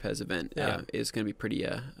the Rupes event, is going to be pretty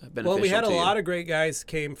beneficial. Well, we had a lot of great guys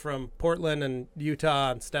came from Portland and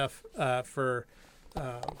Utah and stuff for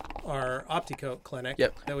our Opticoat clinic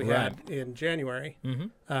that we had in January.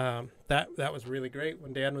 That was really great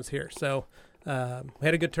when Dan was here. So we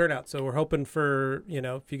had a good turnout. So we're hoping for,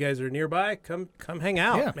 if you guys are nearby, come hang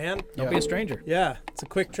out, man. Don't be a stranger. Yeah, it's a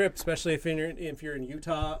quick trip, especially if you're in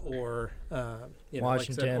Utah or Washington, like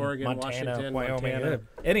I said, Oregon, Montana, Wyoming, Montana.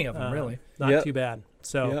 Any of them really. Not too bad.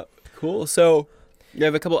 So cool. So you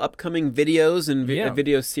have a couple upcoming videos and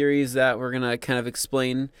video series that we're going to kind of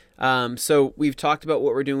explain. So we've talked about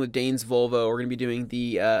what we're doing with Dane's Volvo. We're going to be doing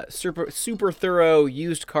the super thorough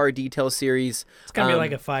used car detail series. It's going to be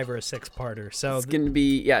like a 5 or a 6-parter. So it's going to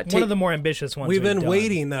be, one of the more ambitious ones we've been done.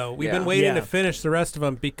 waiting, though. We've been waiting to finish the rest of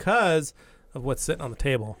them because of what's sitting on the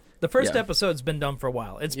table. The first episode's been done for a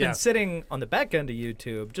while. It's been sitting on the back end of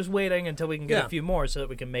YouTube, just waiting until we can get a few more so that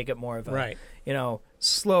we can make it more of a,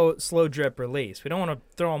 slow drip release. We don't want to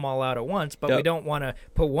throw them all out at once, but we don't want to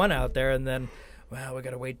put one out there and then, we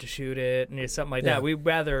got to wait to shoot it and something like that. We'd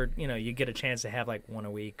rather, you get a chance to have like one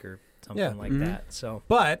a week or something like that. So,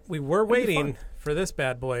 but we were waiting for this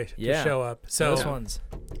bad boy to show up. So this one's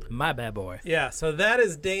my bad boy. Yeah, so that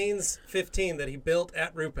is Dane's 15 that he built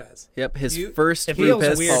at Rupes. Yep, his first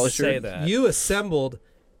Rupes polisher. Say that. You assembled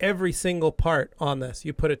every single part on this.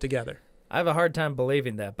 You put it together. I have a hard time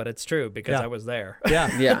believing that, but it's true because I was there.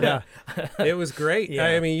 Yeah. It was great. Yeah.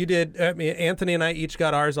 I mean, you did. Anthony and I each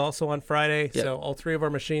got ours also on Friday, so all 3 of our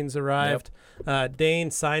machines arrived.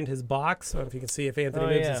 Dane signed his box. I don't know if you can see if Anthony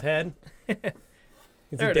moves his head.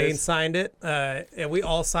 Dane signed it, and we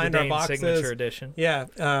all signed our boxes. Signature edition. Yeah,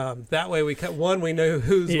 that way we knew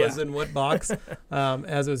whose was in what box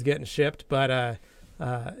as it was getting shipped. But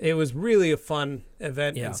it was really a fun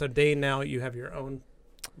event, and so Dane, now you have your own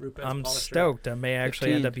Rupes I'm polisher. stoked. I may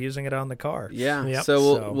actually end up using it on the car. Yeah. Yep.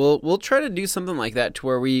 So we'll try to do something like that to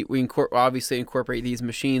where we obviously incorporate these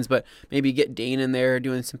machines, but maybe get Dane in there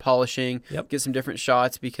doing some polishing, get some different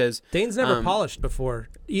shots because Dane's never polished before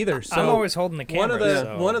either. So I'm always holding the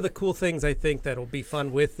camera. One of the cool things I think that'll be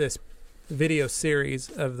fun with this video series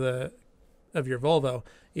of your Volvo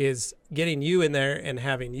is getting you in there and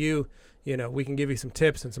having you. We can give you some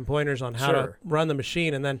tips and some pointers on how to run the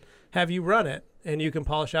machine, and then have you run it. And you can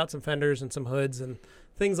polish out some fenders and some hoods and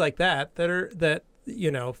things like that for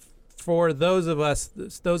those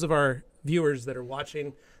of our viewers that are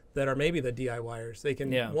watching that are maybe the DIYers, they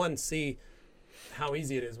can see how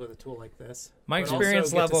easy it is with a tool like this. My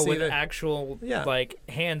experience level with actual like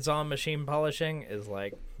hands-on machine polishing is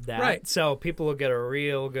like that. Right. So people will get a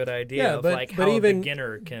real good idea of like how a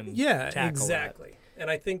beginner can tackle exactly. that. And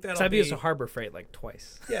I think that'll I've used a Harbor Freight like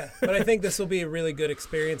twice. Yeah, but I think this will be a really good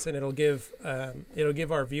experience, and it'll give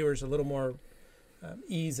our viewers a little more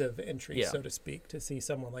ease of entry, so to speak, to see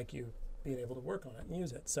someone like you being able to work on it and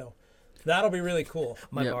use it. So that'll be really cool.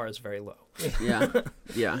 My bar is very low.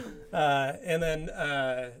 Yeah. And then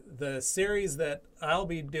the series that I'll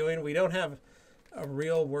be doing, we don't have a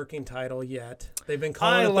real working title yet. They've been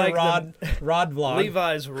calling it the Rod Vlog.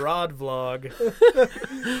 Levi's Rod Vlog.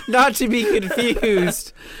 Not to be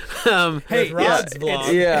confused. Hey, Rod's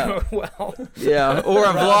Vlog. Yeah. Or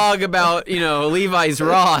a vlog about, Levi's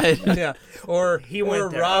rod. Yeah. Or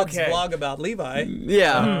Rod's vlog about Levi.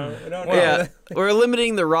 Yeah. We're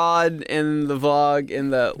limiting the rod and the vlog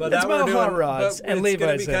and the... But it's about hot rods and Levi's. It's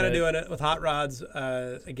going to be kind of doing it with hot rods.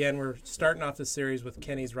 Again, we're starting off the series with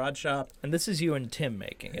Kenny's Rod Shop. And this is you and Tim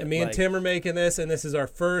making it. And me and Tim are making this, and this is our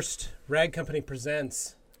first Rag Company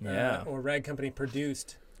Presents or Rag Company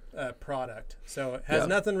produced product. So it has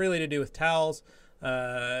nothing really to do with towels,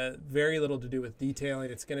 very little to do with detailing.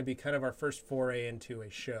 It's going to be kind of our first foray into a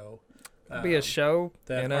show. It'll be a show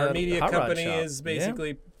that our media company is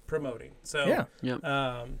basically promoting. So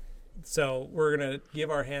so we're going to give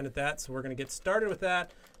our hand at that. So we're going to get started with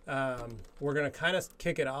that. We're going to kind of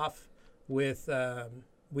kick it off with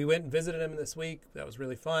we went and visited him this week. That was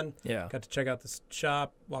really fun. Yeah. Got to check out the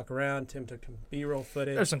shop, walk around. Tim took some B-roll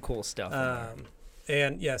footage. There's some cool stuff in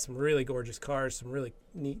there. And some really gorgeous cars, some really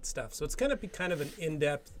neat stuff. So it's going to be kind of an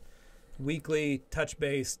in-depth weekly touch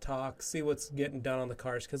base talk, see what's getting done on the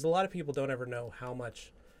cars, because a lot of people don't ever know how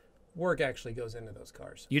much work actually goes into those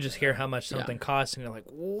cars. You just hear how much something costs and you're like,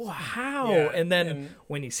 wow. And then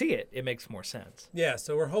when you see it, it makes more sense. Yeah,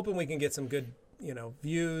 so we're hoping we can get some good,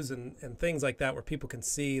 views and things like that where people can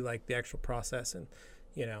see like the actual process. And,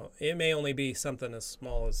 it may only be something as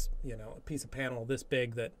small as, a piece of panel this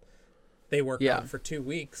big that they work on for 2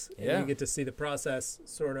 weeks. And you get to see the process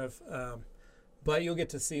sort of, but you'll get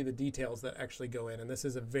to see the details that actually go in. And this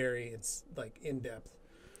is a very, in-depth.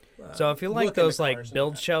 So if you like those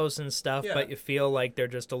build shows and stuff, but you feel like they're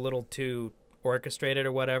just a little too orchestrated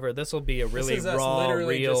or whatever, this will be a really this is raw, us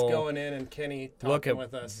literally real just going in and Kenny talking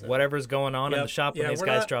with us. Whatever's going on in the shop when these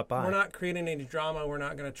guys drop by. We're not creating any drama. We're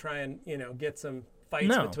not going to try and get some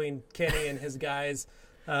fights between Kenny and his guys.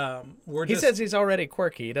 He says he's already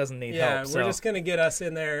quirky. He doesn't need help. Yeah, we're just going to get us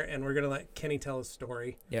in there, and we're going to let Kenny tell his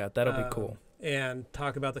story. Yeah, that'll be cool. And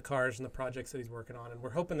talk about the cars and the projects that he's working on. And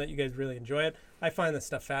we're hoping that you guys really enjoy it. I find this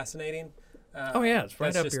stuff fascinating. It's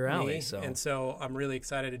right up your alley. And so I'm really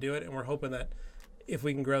excited to do it. And we're hoping that if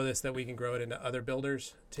we can grow this, that we can grow it into other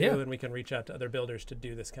builders too, and we can reach out to other builders to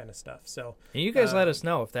do this kind of stuff. So and you guys let us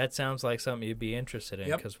know if that sounds like something you'd be interested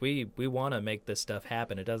in, because we want to make this stuff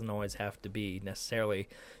happen. It doesn't always have to be necessarily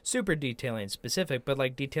super detailing specific, but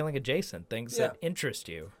like detailing adjacent things that interest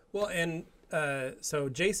you. Well, and so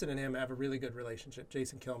Jason and him have a really good relationship,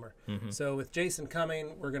 Jason Kilmer. So with Jason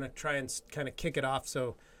coming, we're going to try and kind of kick it off.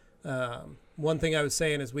 So one thing I was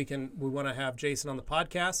saying is we want to have Jason on the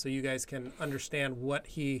podcast so you guys can understand what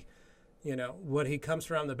he comes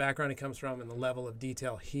from, the background he comes from, and the level of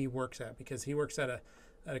detail he works at, because he works at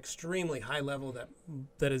an extremely high level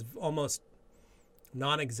that is almost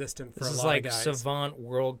non-existent for a lot of guys. This is like savant,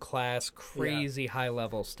 world-class, crazy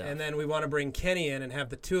high-level stuff. And then we want to bring Kenny in and have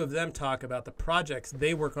the two of them talk about the projects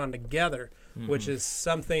they work on together, which is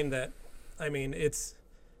something that, it's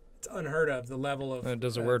unheard of, the level of...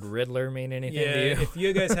 Does the word Riddler mean anything to you? If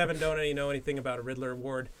you guys haven't know anything about a Riddler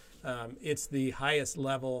Award, it's the highest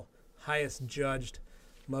level, highest judged,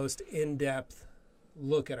 most in-depth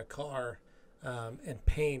look at a car and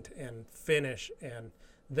paint and finish, and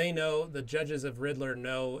the judges of Riddler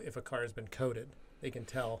know if a car has been coated. They can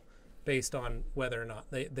tell based on whether or not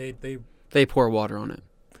they pour water on it.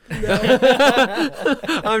 No.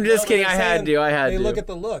 I'm just kidding. I had to. They look at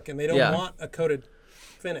the look, and they don't want a coated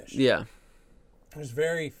finish. Yeah. There's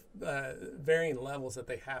varying levels that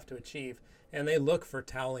they have to achieve, and they look for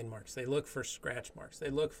toweling marks. They look for scratch marks. They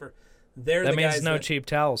look for... That means no cheap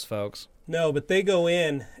towels, folks. No, but they go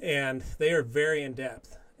in, and they are very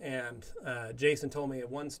in-depth. And Jason told me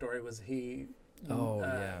one story was they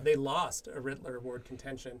lost a Riddler Award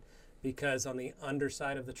contention because on the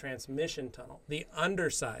underside of the transmission tunnel, the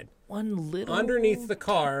underside, underneath the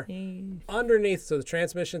car, so the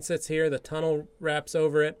transmission sits here, the tunnel wraps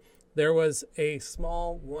over it, there was a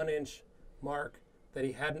small 1-inch mark that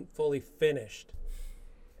he hadn't fully finished,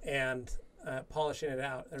 and polishing it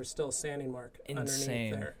out, there was still a sanding mark underneath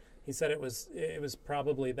there. He said it was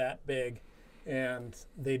probably that big. and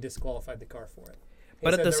they disqualified the car for it.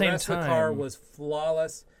 But at the same time, the car was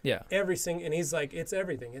flawless. Yeah. And he's like, it's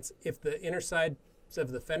everything. It's if the inner sides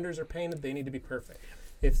of the fenders are painted, they need to be perfect.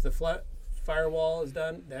 If the firewall is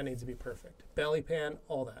done, that needs to be perfect. Belly pan,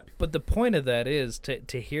 all that. But the point of that is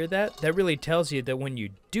to hear that really tells you that when you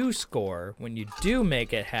do score, when you do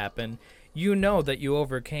make it happen, you know that you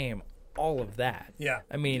overcame all of that. Yeah.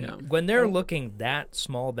 I mean, when they're looking that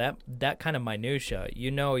small, that kind of minutia,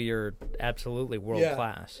 you know you're absolutely world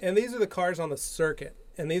class. And these are the cars on the circuit,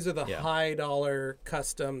 and these are the high dollar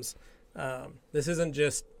customs. This isn't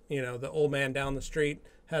just, the old man down the street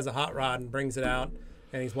has a hot rod and brings it out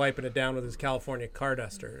and he's wiping it down with his California car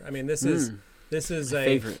duster. I mean, this is a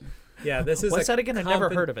favorite. Yeah, this is What's that again? I've never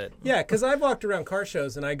heard of it. Yeah, because I've walked around car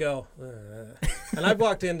shows and I go, and I've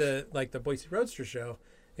walked into like the Boise Roadster show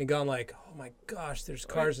and gone like, oh my gosh, there's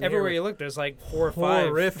cars in everywhere here you look. There's like 4 or 5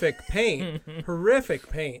 horrific paint, horrific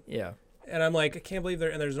paint. Yeah, and I'm like, I can't believe there.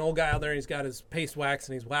 And there's an old guy out there and he's got his paste wax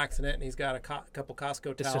and he's waxing it and he's got a couple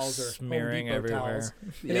Costco towels or smearing Home Depot everywhere, towels,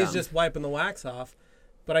 and he's just wiping the wax off.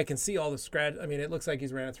 But I can see all the scratch. I mean, it looks like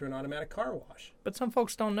he's ran it through an automatic car wash. But some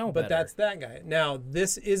folks don't know But better. that's that guy. Now,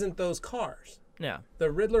 this isn't those cars. Yeah.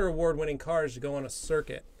 The Riddler Award-winning cars go on a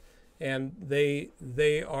circuit, and they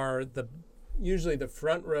are usually the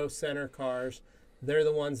front row center cars. They're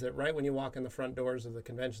the ones that right when you walk in the front doors of the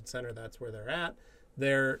convention center, that's where they're at.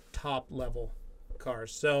 They're top-level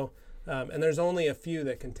cars. So, and there's only a few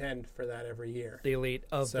that contend for that every year. The elite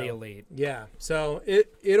of the elite. Yeah. So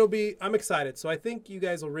it'll be. I'm excited. So I think you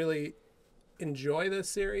guys will really enjoy this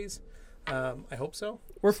series. I hope so.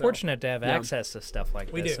 We're fortunate to have access to stuff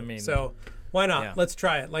like we this. do. I mean, so why not? Yeah. Let's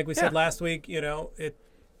try it. Like we said last week,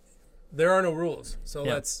 there are no rules. So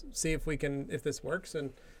let's see if this works,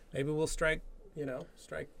 and maybe we'll strike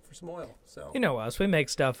for some oil. So you know us, we make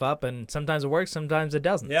stuff up, and sometimes it works, sometimes it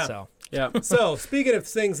doesn't. Yeah. So So speaking of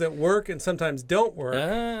things that work and sometimes don't work,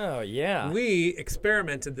 we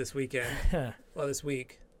experimented this weekend. Last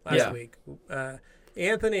week.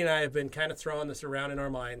 Anthony and I have been kind of throwing this around in our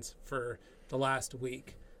minds for the last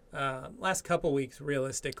week. Last couple weeks,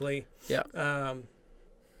 realistically. Yeah.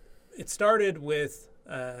 It started with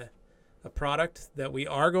a product that we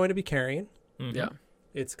are going to be carrying. Mm-hmm. Yeah.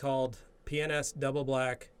 It's called PNS Double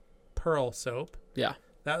Black Pearl Soap. Yeah.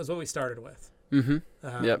 That was what we started with.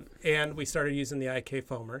 Mm-hmm. And we started using the IK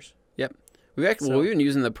foamers. Yep. We've been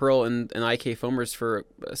using the Pearl and IK foamers for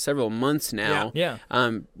several months now. Yeah.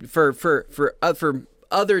 For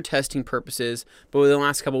other testing purposes, but within the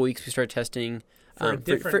last couple of weeks we started testing for a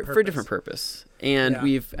different purpose, and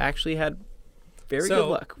we've actually had very good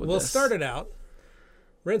luck with this. We'll start it out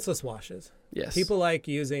rinseless washes. Yes. People like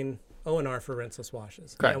using O&R for rinseless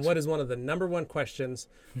washes. Correct. And what is one of the number one questions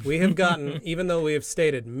we have gotten, even though we have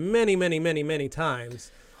stated many, many, many, many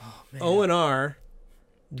times, O&R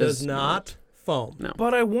does not foam. No.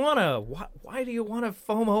 But I want to. Why do you want to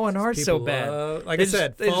foam O&R so bad? Like I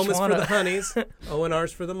said, foam is for the honeys,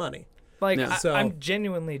 O&R's for the money. Like, I'm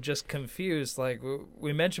genuinely just confused. Like,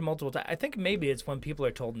 we mentioned multiple times. I think maybe it's when people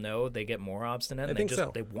are told no, they get more obstinate and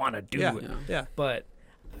they want to do it. Yeah. But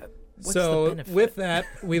what's so the benefit? With that,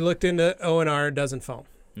 we looked into O&R doesn't foam.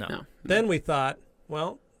 No. Then we thought,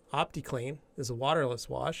 well, OptiClean is a waterless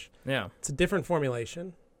wash. Yeah. It's a different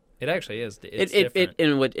formulation. It actually is. It's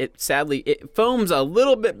different. Sadly, it foams a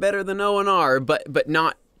little bit better than O&R, but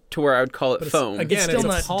not to where I would call it foam. It's still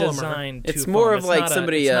not designed to It's more foam. of like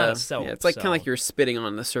somebody. It's not it's like kind of like you're spitting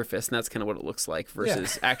on the surface, and that's kind of what it looks like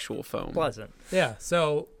versus actual foam. Pleasant. Yeah.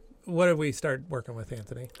 So, what did we start working with,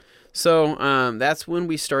 Anthony? So that's when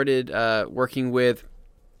we started working with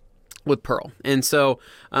Pearl, and so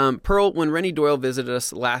Pearl. When Rennie Doyle visited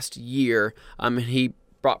us last year, and he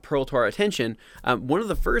brought Pearl to our attention, one of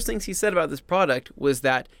the first things he said about this product was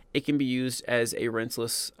that it can be used as a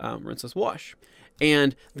rinseless wash.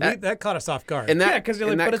 And that caught us off guard. And that, because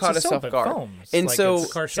that caught us off guard. Foams. And like so,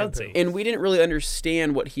 and we didn't really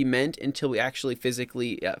understand what he meant until we actually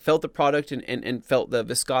physically felt the product and felt the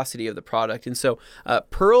viscosity of the product. And so,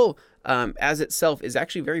 Pearl, as itself, is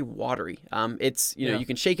actually very watery. It's you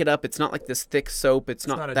can shake it up. It's not like this thick soap. It's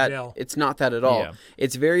not that. Gel. It's not that at all. Yeah.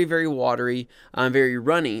 It's very, very watery, very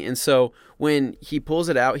runny. And so when he pulls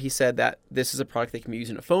it out, he said that this is a product that can be used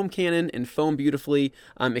in a foam cannon and foam beautifully.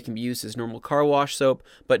 It can be used as normal car wash soap,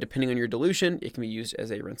 but depending on your dilution, it can be used as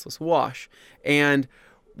a rinseless wash. And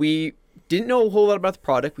we didn't know a whole lot about the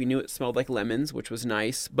product. We knew it smelled like lemons, which was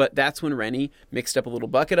nice. But that's when Rennie mixed up a little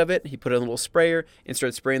bucket of it. He put it in a little sprayer and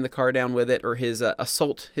started spraying the car down with it, or his the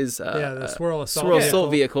swirl assault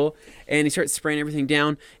vehicle. And he started spraying everything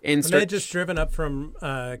down. And they had just driven up from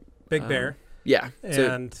Big Bear. Yeah.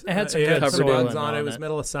 And it had some it good had some soil bugs on it. It was it.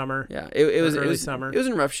 middle of summer. Yeah, it was early summer. It was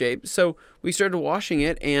in rough shape. So we started washing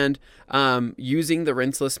it and using the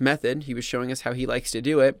rinseless method. He was showing us how he likes to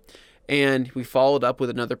do it, and we followed up with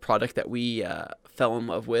another product that we fell in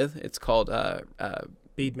love with. It's called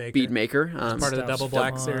Bead Maker. Bead Maker. It's part of the Double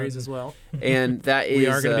Black series as well. And that is we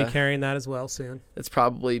are going to be carrying that as well soon. It's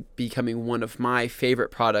probably becoming one of my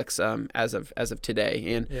favorite products as of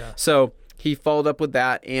today. And Yeah. so he followed up with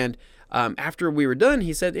that, and after we were done,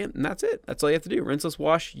 he said, and that's it. That's all you have to do. Rinseless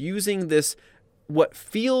wash using this, what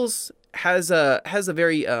feels has a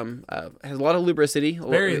very has a lot of lubricity. It's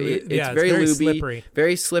very luby, slippery.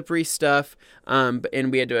 very slippery stuff.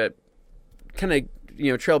 And we had to kind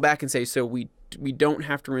of trail back and say, so we don't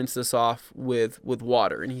have to rinse this off with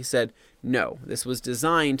water. And he said, no, this was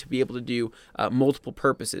designed to be able to do multiple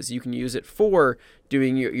purposes. You can use it for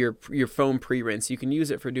doing your foam pre-rinse. You can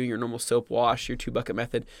use it for doing your normal soap wash, your 2-bucket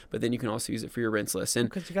method, but then you can also use it for your rinseless. And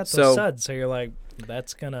because you got those suds, so you're like,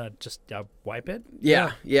 that's gonna just wipe it.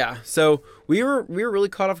 Yeah. So we were really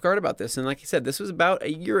caught off guard about this, and like I said, this was about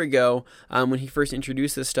a year ago when he first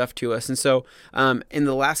introduced this stuff to us. And so in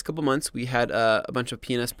the last couple months, we had a bunch of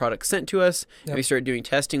PNS products sent to us, and we started doing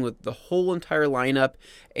testing with the whole entire lineup,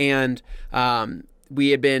 and we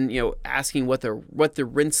had been, asking what the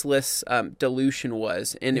rinseless dilution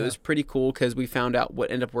was, and it was pretty cool because we found out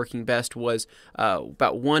what ended up working best was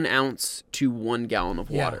about 1 ounce to 1 gallon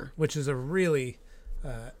of water, which is a really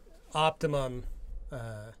optimum.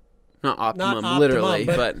 Not optimum, literally,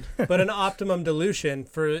 but but an optimum dilution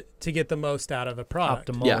to get the most out of a product.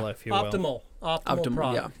 Optimal, if you will. Optimal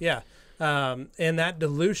product. Yeah. And that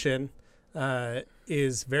dilution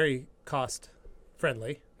is very cost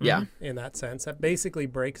friendly. Yeah. In that sense, that basically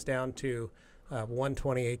breaks down to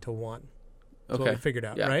 128 to 1. That's what we figured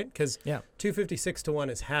out, right? Because 256 to 1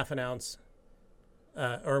 is half an ounce,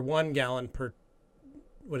 or 1 gallon per.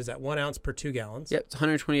 What is that? 1 ounce per 2 gallons. Yep, it's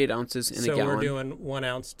 128 ounces in a gallon. So we're doing 1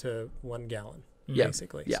 ounce to 1 gallon,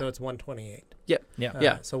 basically. Yeah. So it's 128. Yep.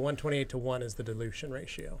 Yeah. So 128 to 1 is the dilution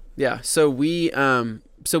ratio. Yeah. So we'd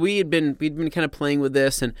been kind of playing with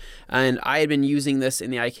this, and I had been using this in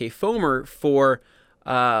the IK foamer for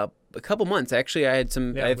a couple months. Actually, I have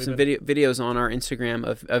some videos on our Instagram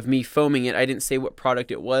of me foaming it. I didn't say what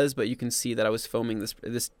product it was, but you can see that I was foaming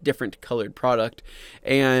this different colored product.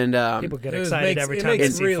 And people get excited every time they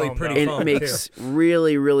see really foam. Pretty foam it makes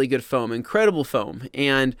really, really good foam, incredible foam.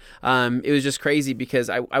 And it was just crazy because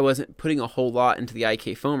I wasn't putting a whole lot into the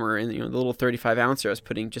IK foamer, and the little 35 ouncer, I was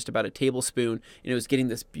putting just about a tablespoon, and it was getting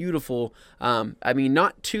this beautiful,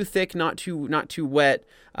 not too thick, not too wet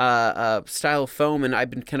style of foam. And I've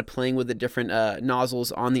been kind of playing with the different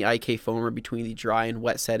nozzles on the IK foamer between the dry and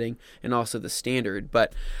wet setting, and also the standard.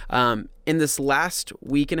 But in this last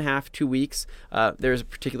week and a half, 2 weeks, there's a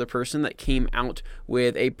particular person that came out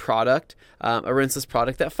with a product, a rinseless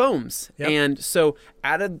product that foams. Yep. And so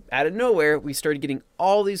out of nowhere, we started getting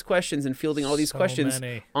all these questions and fielding all these questions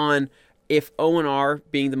on if O&R,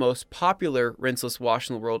 being the most popular rinseless wash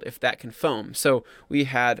in the world, if that can foam. So we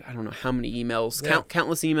had, I don't know how many emails,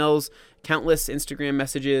 countless emails, countless Instagram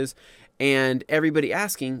messages, and everybody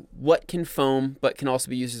asking what can foam but can also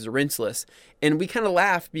be used as a rinseless. And we kind of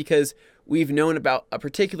laughed because we've known about a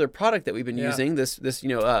particular product that we've been using, this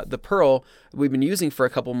the Pearl we've been using for a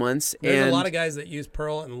couple months. There's a lot of guys that use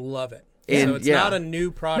Pearl and love it. So it's not a new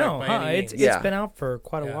product by any means. It's been out for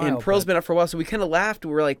quite a while. And Pearl's been out for a while, so we kind of laughed.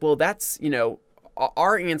 We were like, well, that's,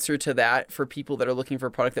 our answer to that for people that are looking for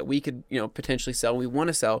a product that we could, potentially sell, we want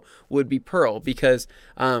to sell, would be Pearl, because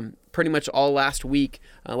pretty much all last week,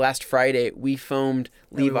 last Friday, we foamed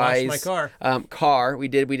Levi's car. We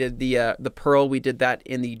did the Pearl. We did that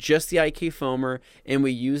in just the IK foamer, and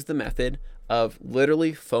we used the method of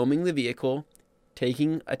literally foaming the vehicle,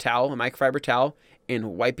 taking a towel, a microfiber towel,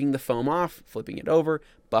 and wiping the foam off, flipping it over,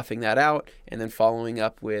 buffing that out, and then following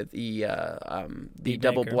up with the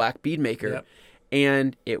double black bead maker. Yep.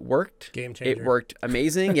 And it worked. Game changer. It worked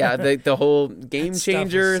amazing. Yeah, the whole game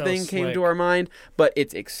changer thing came to our mind. But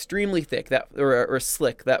it's extremely thick, or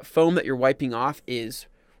slick. That foam that you're wiping off is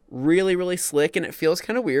really, really slick, and it feels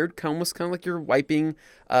kind of weird, almost kind of like you're wiping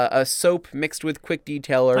a soap mixed with quick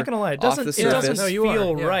detailer. Not gonna lie, it doesn't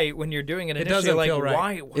feel right when you're doing it. It doesn't feel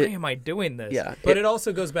right. Why am I doing this? Yeah, but it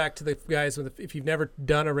also goes back to the guys if you've never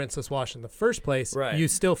done a rinseless wash in the first place, you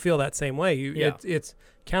still feel that same way. It's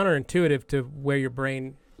counterintuitive to where your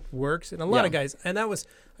brain works, and a lot of guys, and I've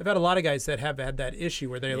had a lot of guys that have had that issue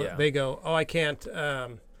where they go, oh, I can't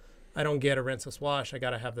I don't get a rinseless wash. I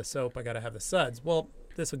got to have the soap. I got to have the suds. Well,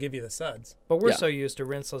 this will give you the suds. But we're so used to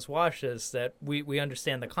rinseless washes that we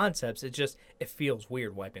understand the concepts. It feels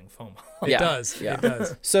weird wiping foam off. It does. Yeah. It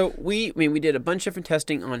does. So we did a bunch of different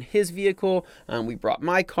testing on his vehicle. We brought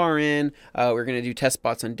my car in. We're going to do test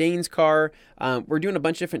spots on Dane's car. We're doing a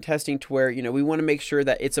bunch of different testing to where, we want to make sure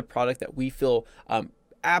that it's a product that we feel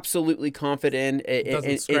absolutely confident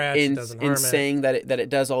in saying that it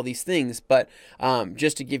does all these things. But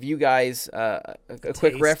just to give you guys a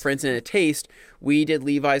quick reference and a taste, we did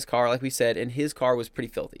Levi's car, like we said, and his car was pretty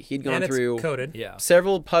filthy. He'd gone through coated.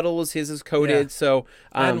 Several puddles. His is coated. Yeah. So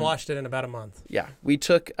I hadn't washed it in about a month. Yeah. We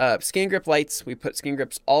took skin grip lights. We put skin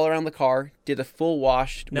grips all around the car, did a full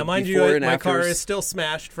wash. Now, mind you, my car is still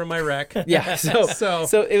smashed from my wreck. Yeah. So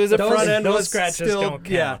it was a front end. Those scratches don't count.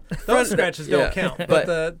 Yeah. Those scratches don't count.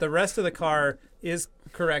 But the rest of the car is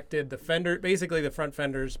corrected. The fender, basically the front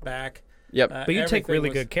fender's back. Yep. But you take really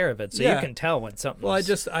good care of it, so you can tell when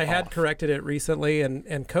something's I had corrected it recently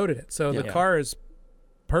and coated it. So the car is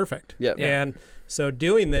perfect. Yep. And so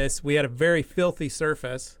doing this, we had a very filthy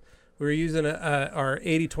surface. We were using our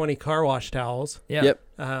 80/20 car wash towels. Yeah.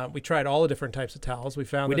 Yep. We tried all the different types of towels. We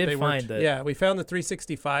found they worked. Yeah, we found the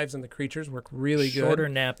 365s and the creatures work really good. Shorter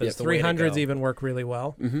nap is the way to go. 300s even work really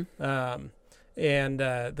well. Mm-hmm. And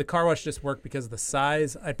the car wash just worked because of the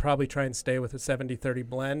size. I'd probably try and stay with a 70-30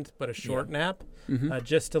 blend, but a short nap,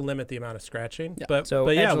 just to limit the amount of scratching. Yeah. But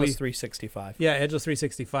edgeless 365. Yeah, edgeless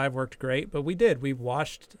 365 worked great. But we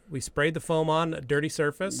sprayed the foam on a dirty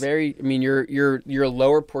surface. Your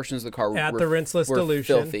lower portions of the car were the rinseless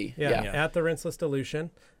dilution. Filthy. Yeah, at the rinseless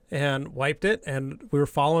dilution. And wiped it, and we were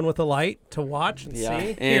following with the light to watch and see.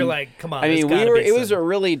 And you're like, come on. It was a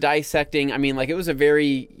really dissecting. It was a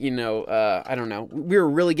very, I don't know. We were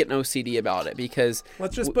really getting OCD about it because.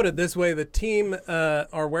 Let's just put it this way: the team,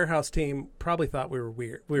 our warehouse team, probably thought we were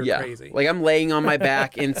weird. We were crazy. Like I'm laying on my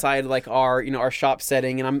back inside our shop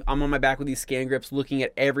setting, and I'm on my back with these scan grips, looking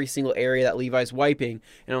at every single area that Levi's wiping,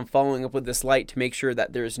 and I'm following up with this light to make sure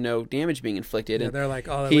that there's no damage being inflicted. Yeah, and they're like,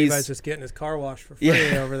 "Oh, Levi's just getting his car washed for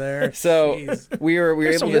free over there." So we were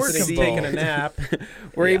able to see taking a nap.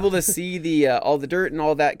 We're able to see the all the dirt and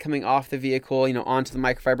all that coming off the vehicle, onto the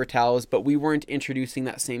microfiber towels, but we weren't introducing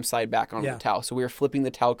that same side back onto the towel. So we were flipping the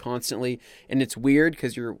towel constantly, and it's weird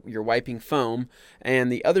because you're wiping foam.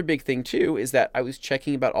 And the other big thing too is that I was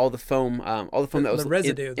checking about all the foam that was the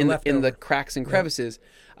residue in the cracks and crevices,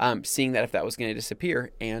 seeing that if that was going to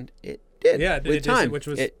disappear, and it did. Yeah, with time,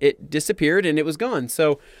 it disappeared and it was gone.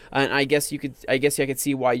 So, and I guess I could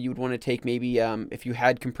see why you would want to take maybe if you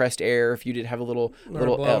had compressed air, if you did have a little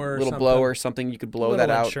blower or something, you could blow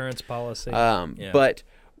that out. Insurance policy. But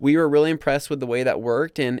we were really impressed with the way that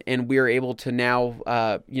worked, and we were able to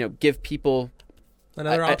now give people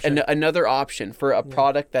another option for a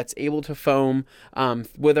product that's able to foam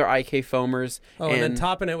with our IK foamers. And then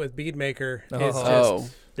topping it with bead maker is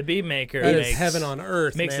just. The bead maker is heaven on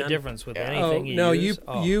earth. Makes man. a difference with anything you use.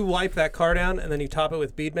 You wipe that car down and then you top it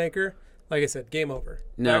with bead maker. Like I said, game over.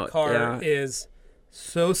 That car is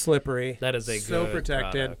so slippery. That is so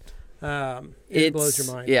protected. It blows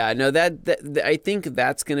your mind. Yeah, no, that I think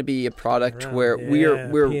that's going to be a product where we're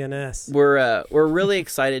PNS. We're really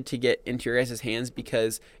excited to get into your guys' hands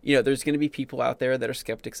because there's going to be people out there that are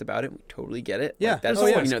skeptics about it. We totally get it. Yeah, that's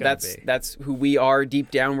who we are deep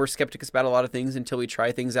down. We're skeptics about a lot of things until we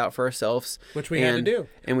try things out for ourselves, which we had to do.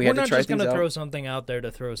 And we're not to try just going to throw something out there to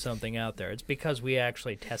throw something out there. It's because we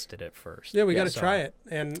actually tested it first. Yeah, we got to try it,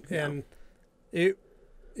 and it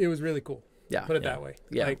was really cool. Yeah, put it that way.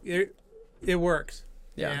 Yeah, like it works.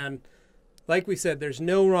 Yeah, and like we said, there's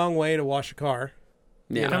no wrong way to wash a car.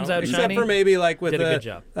 Yeah, comes out except shiny. For maybe like with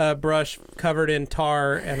a brush covered in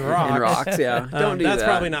tar and rocks. And rocks, yeah. Don't do that's that.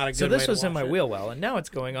 probably not a good way. So this was to in my wash it. wheel well, and now it's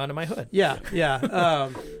going onto my hood. Yeah.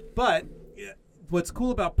 But what's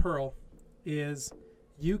cool about Pearl is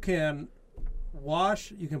you can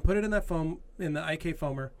put it in that foam in the IK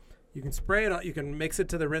foamer. You can spray it on. You can mix it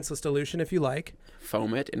to the rinseless dilution if you like.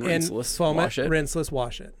 Foam it and rinseless wash it. Rinseless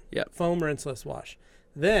wash it. Yep. Foam, rinseless wash.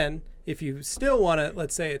 Then, if you still want to,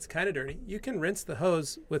 let's say it's kind of dirty, you can rinse the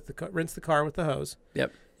car with the hose.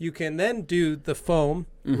 Yep. You can then do the foam,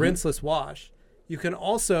 rinseless wash. You can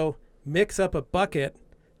also mix up a bucket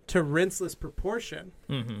to rinseless proportion.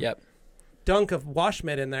 Mm-hmm. Yep. Dunk of wash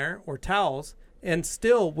mitt in there or towels, and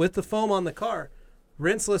still with the foam on the car,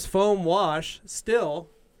 rinseless foam wash, still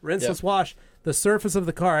rinseless wash the surface of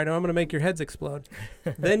the car. I know I'm going to make your heads explode.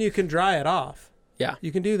 Then you can dry it off. Yeah.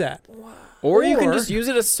 You can do that. Wow. Or you can just use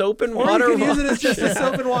it as soap and water wash. Or you can use it as just a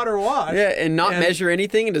soap and water wash. Yeah, and not measure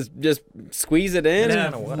anything and just squeeze it in.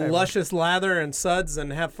 And have luscious lather and suds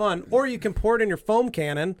and have fun. Or you can pour it in your foam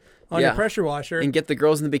cannon on your pressure washer. And get the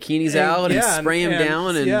girls in the bikinis out and spray them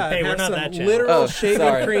down. And hey, we're not that literal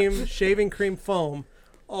shaving cream foam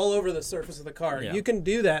all over the surface of the car. Yeah. You can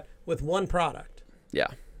do that with one product. Yeah.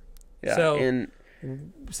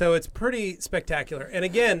 So it's pretty spectacular. And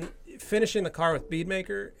again, finishing the car with bead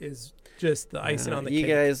maker is just the icing on the cake. You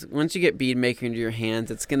guys, once you get bead maker into your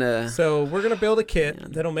hands, it's gonna. So we're gonna build a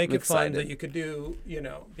kit that'll make it fun that you could do.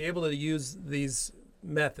 Be able to use these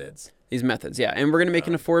methods. And we're going to make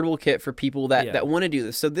an affordable kit for people that want to do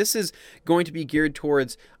this. So this is going to be geared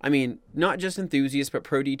towards, not just enthusiasts, but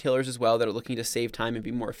pro detailers as well that are looking to save time and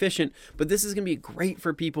be more efficient. But this is going to be great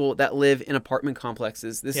for people that live in apartment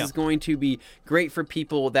complexes. This is going to be great for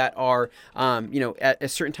people that are, at a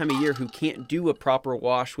certain time of year who can't do a proper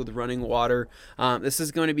wash with running water. This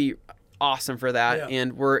is going to be awesome for that.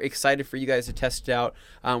 And we're excited for you guys to test it out.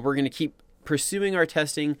 We're going to keep pursuing our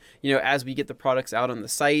testing, as we get the products out on the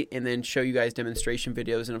site, and then show you guys demonstration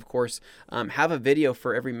videos, and of course, have a video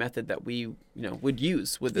for every method that we, would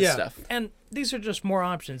use with this stuff. And these are just more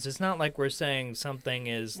options. It's not like we're saying something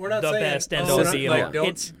is the best end all be all.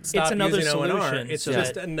 It's another solution. It's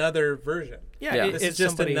just another version. It's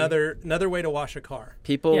just another way to wash a car.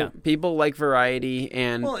 People like variety,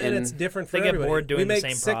 and it's different for everybody. They get bored doing the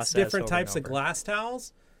same process. We make 6 different types of glass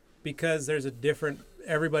towels because there's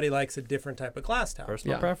everybody likes a different type of glass towel.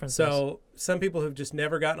 Personal preferences. So some people who've just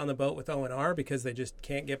never gotten on the boat with O&R because they just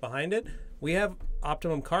can't get behind it, we have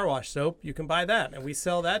Optimum car wash soap. You can buy that, and we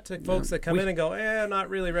sell that to folks that come in and go, I'm not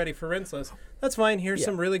really ready for rinseless. That's fine. Here's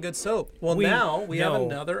some really good soap. Well, now we have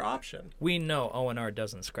another option. We know O&R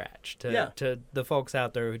doesn't scratch. To the folks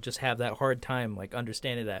out there who just have that hard time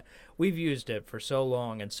understanding that, we've used it for so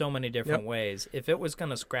long in so many different ways. If it was going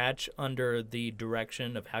to scratch under the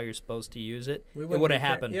direction of how you're supposed to use it, it would have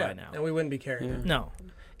happened by now. And we wouldn't be carrying it. No.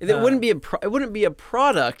 It wouldn't be a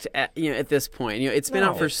product at this point. It's been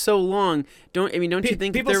out for so long. Don't you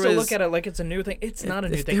think people still look at it like it's a new thing? It's not a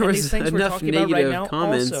new thing. And these things we're talking about right now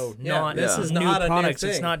also this is not new products. A new thing.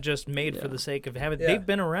 It's not just made for the sake of having. They've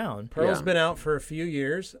been around. Pearl's been out for a few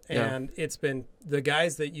years, and it's been the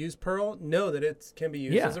guys that use Pearl know that it can be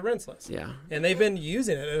used as a rinseless. Yeah, and they've been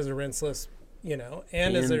using it as a rinseless.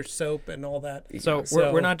 And as their soap and all that. So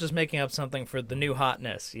we're not just making up something for the new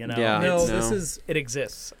hotness, it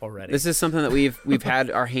exists already. This is something that we've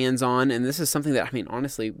had our hands on, and this is something that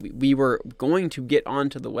honestly, we were going to get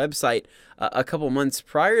onto the website a couple months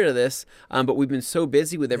prior to this, but we've been so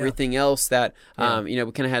busy with everything else that we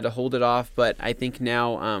kind of had to hold it off. But I think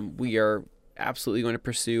now we are absolutely going to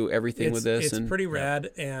pursue everything with this. It's pretty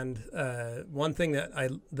rad, and one thing that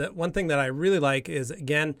I really like is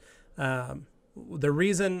again. The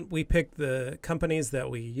reason we pick the companies that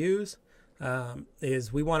we use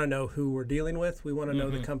is we want to know who we're dealing with. We want to know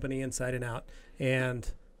the company inside and out. And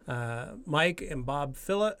Mike and Bob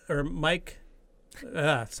Phillips,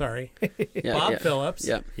 Bob Phillips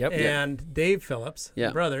and Dave Phillips,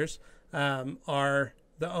 brothers, are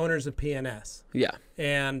the owners of PNS. Yeah.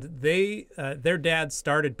 And they their dad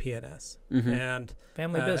started PNS. And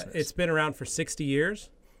family business. It's been around for 60 years.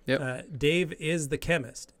 Yep. Dave is the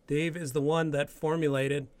chemist. Dave is the one that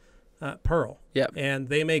formulated Pearl. Yep. And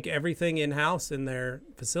they make everything in-house in their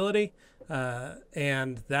facility.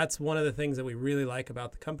 And that's one of the things that we really like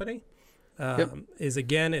about the company. Is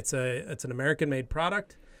again, it's an American-made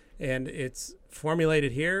product, and it's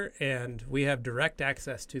formulated here, and we have direct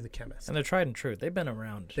access to the chemist. And they're tried and true. They've been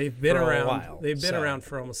around. They've been for around. A while, they've been around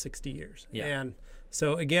for almost 60 years. Yeah. And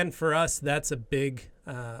so again, for us, that's a big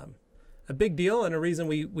deal, and a reason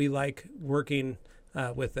we like working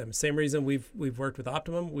with them. Same reason we've worked with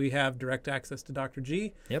Optimum. We have direct access to Dr.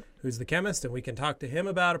 G, who's the chemist, and we can talk to him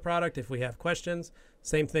about a product if we have questions.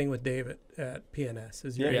 Same thing with Dave at PNS,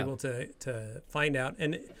 is you're able to find out.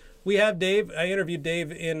 And we have Dave. I interviewed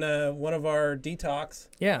Dave in one of our detox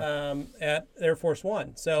at Air Force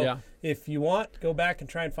One. So if you want, go back and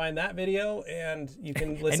try and find that video, and you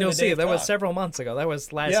can listen to Dave. And you'll see, that talk. Was several months ago. That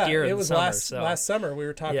was last year in the summer. Last summer. We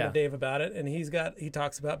were talking to Dave about it, and he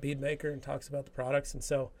talks about Bead Maker and talks about the products. And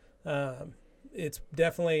so it's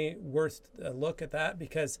definitely worth a look at that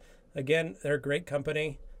because, again, they're a great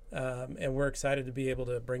company, and we're excited to be able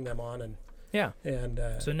to bring them on and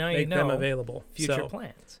so now make them available.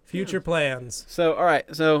 Future plans. So, all right.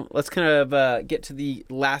 So let's kind of get to the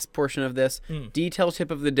last portion of this. Detail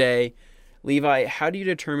tip of the day. Levi, how do you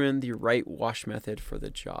determine the right wash method for the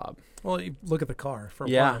job? Well, you look at the car for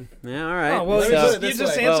one. Yeah, all right. Oh, well, you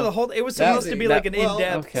just answer the whole. It was supposed to be like an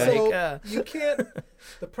in-depth. Okay. So you can't.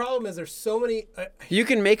 The problem is there's so many. You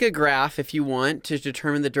can make a graph if you want to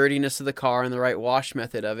determine the dirtiness of the car and the right wash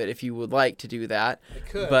method of it if you would like to do that. I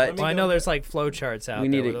could. But I know there's like flow charts out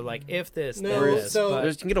there where they're like, if this, then this. So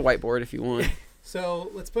you can get a whiteboard if you want. So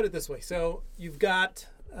let's put it this way. So you've got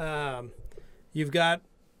a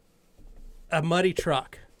muddy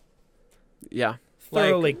truck. Yeah.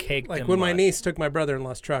 Thoroughly caked like in when my mud. niece took my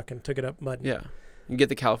brother-in-law's truck and took it up mud. Yeah. You get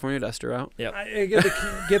the California duster out. Yep. I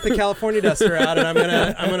get the California duster out, and I'm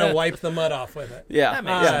gonna wipe the mud off with it. Yeah. That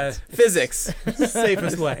makes sense. Physics.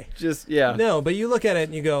 Safest way. Just No, but you look at it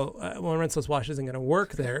and you go, well, rinseless wash isn't going to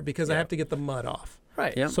work there because I have to get the mud off.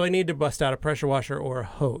 Right. Yep. So I need to bust out a pressure washer or a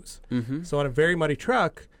hose. Mm-hmm. So on a very muddy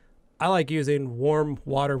truck, I like using warm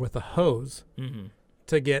water with a hose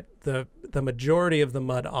to get the majority of the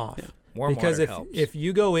mud off. Yeah. Warm because water helps. if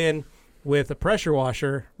you go in with a pressure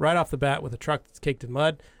washer right off the bat with a truck that's caked in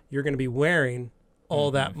mud, you're going to be wearing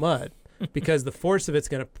all that mud because the force of it's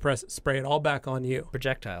going to spray it all back on you.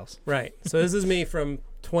 Projectiles. Right. So this is me from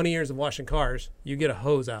 20 years of washing cars. You get a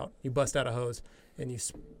hose out. You bust out a hose, and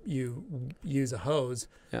you use a hose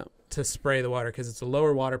to spray the water because it's a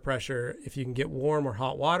lower water pressure. If you can get warm or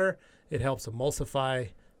hot water, it helps emulsify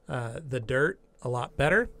the dirt a lot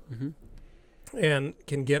better and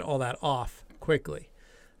can get all that off quickly.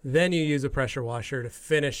 Then you use a pressure washer to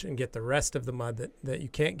finish and get the rest of the mud that you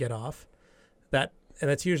can't get off. And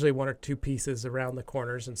that's usually one or two pieces around the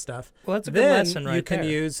corners and stuff. Well, that's a good lesson right there. You can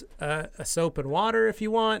use a soap and water if you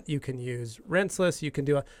want. You can use rinseless. You can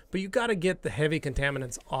but you got to get the heavy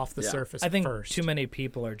contaminants off the surface first. I think too many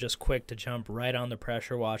people are just quick to jump right on the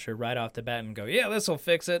pressure washer right off the bat and go, yeah, this will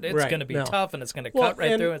fix it. It's going to be tough and it's going to cut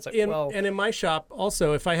right through. It's like, and in my shop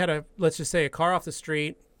also, if I had let's just say a car off the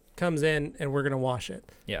street comes in and we're going to wash it.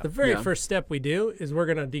 Yeah. The very first step we do is we're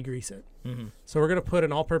going to degrease it. So we're going to put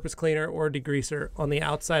an all-purpose cleaner or degreaser on the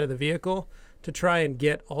outside of the vehicle to try and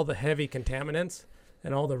get all the heavy contaminants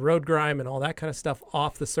and all the road grime and all that kind of stuff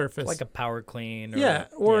off the surface. Like a power clean.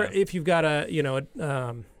 Or if you've got a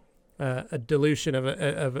dilution of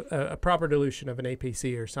a proper dilution of an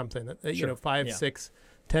APC or something that 5, 6,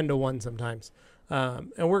 10 to 1 sometimes.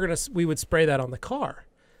 And we would spray that on the car.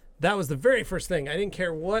 That was the very first thing. I didn't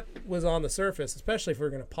care what was on the surface, especially if we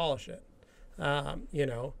were going to polish it.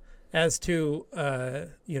 As to,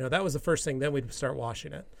 that was the first thing. Then we'd start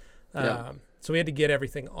washing it. So we had to get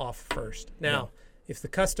everything off first. Now, if the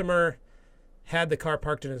customer had the car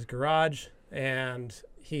parked in his garage and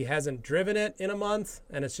he hasn't driven it in a month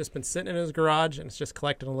and it's just been sitting in his garage and it's just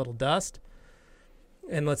collecting a little dust,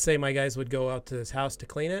 and let's say my guys would go out to his house to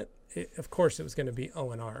clean it, of course it was going to be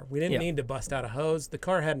O&R. We didn't need to bust out a hose. The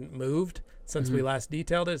car hadn't moved since we last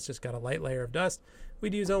detailed it. It's just got a light layer of dust.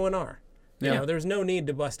 We'd use O&R. There was no need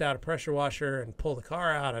to bust out a pressure washer and pull the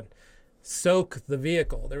car out and soak the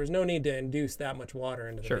vehicle. There was no need to induce that much water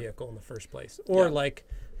into the vehicle in the first place. Or like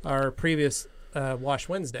our previous Wash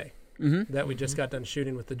Wednesday that we just got done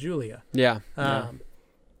shooting with the Julia.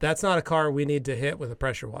 That's not a car we need to hit with a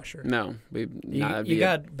pressure washer. No. You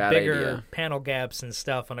got bigger panel gaps and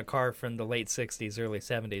stuff on a car from the late 60s, early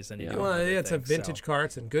 70s. Than you do it's a vintage car.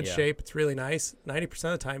 It's in good shape. It's really nice. 90%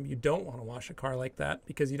 of the time, you don't want to wash a car like that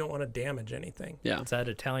because you don't want to damage anything. Yeah. It's that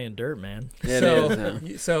Italian dirt, man.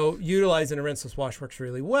 So utilizing a rinseless wash works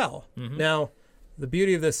really well. Now, the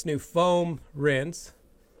beauty of this new foam rinse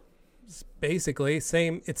is basically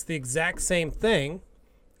it's the exact same thing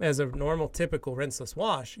as a normal, typical rinseless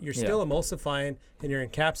wash. You're still emulsifying and you're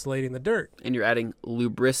encapsulating the dirt. And you're adding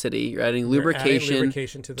lubricity. You're adding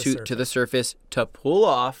lubrication to the surface to pull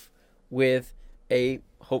off with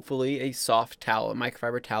hopefully a soft towel, a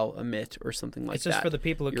microfiber towel, a mitt, or something like that. It's just for the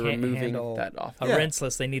people who can't handle that off. a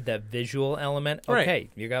rinseless. They need that visual element. Okay,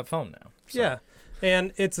 you got foam now. So. Yeah,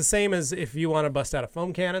 and it's the same as if you want to bust out a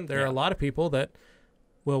foam cannon. There are a lot of people that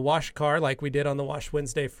will wash a car like we did on the Wash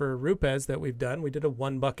Wednesday for Rupes that we've done. We did a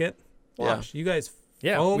 1-bucket wash. You guys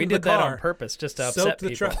we did that on purpose just to upset the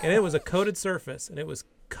people. truck. And it was a coated surface, and it was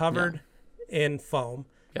covered in foam.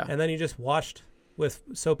 Yeah. And then you just washed with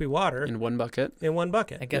soapy water. In 1 bucket.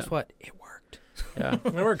 And guess what? It worked. Yeah.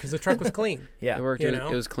 It worked because the truck was clean. It worked. It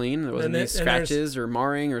was clean. There wasn't any scratches or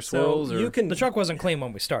marring or swirls. The truck wasn't clean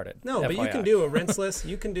when we started. No, but you can do a rinseless.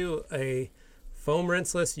 You can do a foam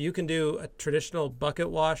rinseless. You can do a traditional bucket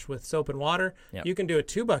wash with soap and water. Yep. You can do a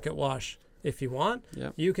 2-bucket wash if you want.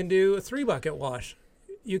 Yep. You can do a 3-bucket wash.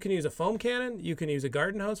 You can use a foam cannon. You can use a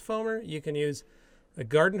garden hose foamer. You can use a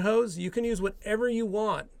garden hose. You can use whatever you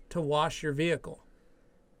want to wash your vehicle.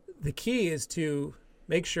 The key is to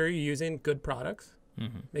make sure you're using good products.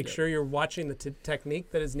 Make sure you're watching the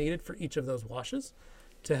technique that is needed for each of those washes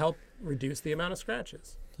to help reduce the amount of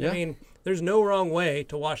scratches. I mean, there's no wrong way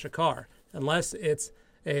to wash a car unless it's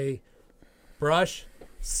a brush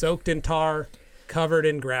soaked in tar, covered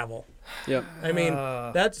in gravel. Yep. I mean,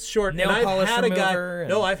 that's short. Nail polish remover.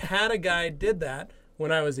 I've had a guy did that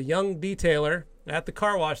when I was a young detailer at the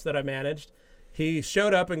car wash that I managed. He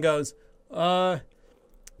showed up and goes, I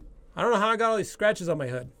don't know how I got all these scratches on my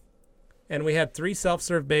hood. And we had 3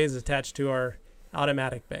 self-serve bays attached to our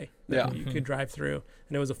automatic bay that you could drive through.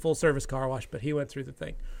 And it was a full-service car wash, but he went through the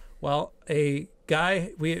thing. Well, a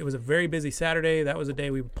guy, it was a very busy Saturday. That was a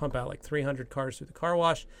day we would pump out like 300 cars through the car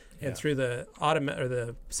wash. And through the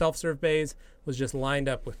the self-serve bays was just lined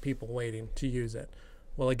up with people waiting to use it.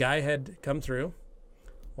 Well, a guy had come through,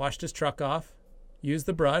 washed his truck off, used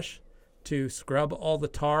the brush to scrub all the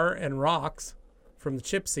tar and rocks from the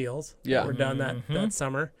chip seals that were done that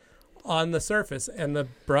summer on the surface. And the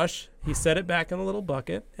brush, he set it back in a little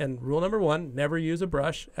bucket. And rule number 1, never use a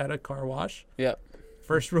brush at a car wash. Yep.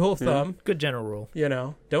 First rule of thumb. Good general rule.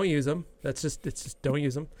 Don't use them. It's just don't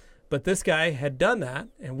use them. But this guy had done that,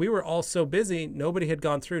 and we were all so busy, nobody had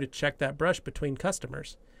gone through to check that brush between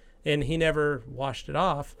customers. And he never washed it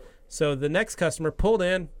off. So the next customer pulled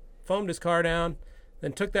in, foamed his car down,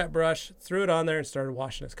 then took that brush, threw it on there, and started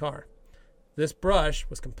washing his car. This brush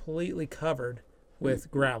was completely covered with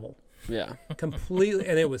gravel. Yeah. Completely,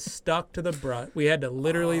 and it was stuck to the brush. We had to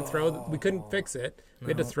literally we couldn't fix it. We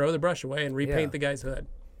had to throw the brush away and repaint the guy's hood.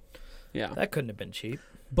 Yeah. That couldn't have been cheap.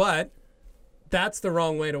 But that's the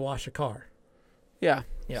wrong way to wash a car. Yeah.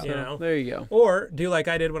 So, there you go. Or do like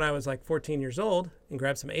I did when I was like 14 years old and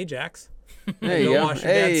grab some Ajax There you go.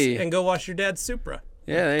 and go wash your dad's Supra.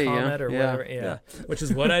 Yeah, there you go. Comet or whatever. Yeah. Which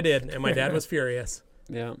is what I did, and my dad was furious.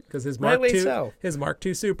 Yeah. Because his Mark Rightly II, so. his Mark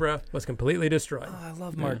II Supra was completely destroyed. Oh, I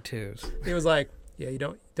love Mark IIs. He was like, "Yeah, you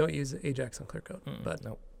don't use Ajax on clear coat." But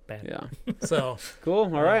nope, bad. Yeah. So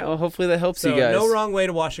cool. All right. Well, hopefully that helps you guys. No wrong way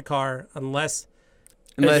to wash a car unless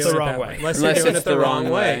It's the you're wrong doing it that way. Unless you're doing it's it the the wrong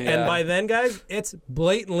wrong way. way, yeah. And by then, guys, it's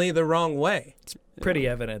blatantly the wrong way. It's pretty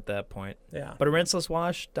evident at that point. Yeah. But a rinseless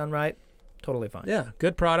wash done right, totally fine. Yeah.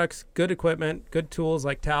 Good products, good equipment, good tools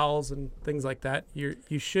like towels and things like that. You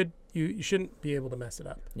shouldn't be able to mess it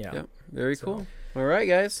up. Yeah. Very cool. All right,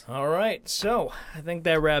 guys. All right. So I think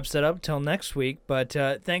that wraps it up till next week. But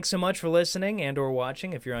thanks so much for listening and or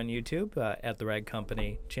watching if you're on YouTube at the Rag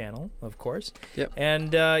Company channel, of course. Yep.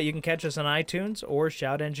 And you can catch us on iTunes or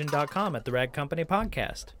shoutengine.com at the Rag Company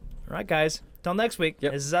Podcast. All right, guys. Till next week.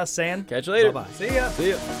 Yep. This is us saying Catch you later. bye-bye. See ya.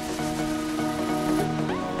 See ya.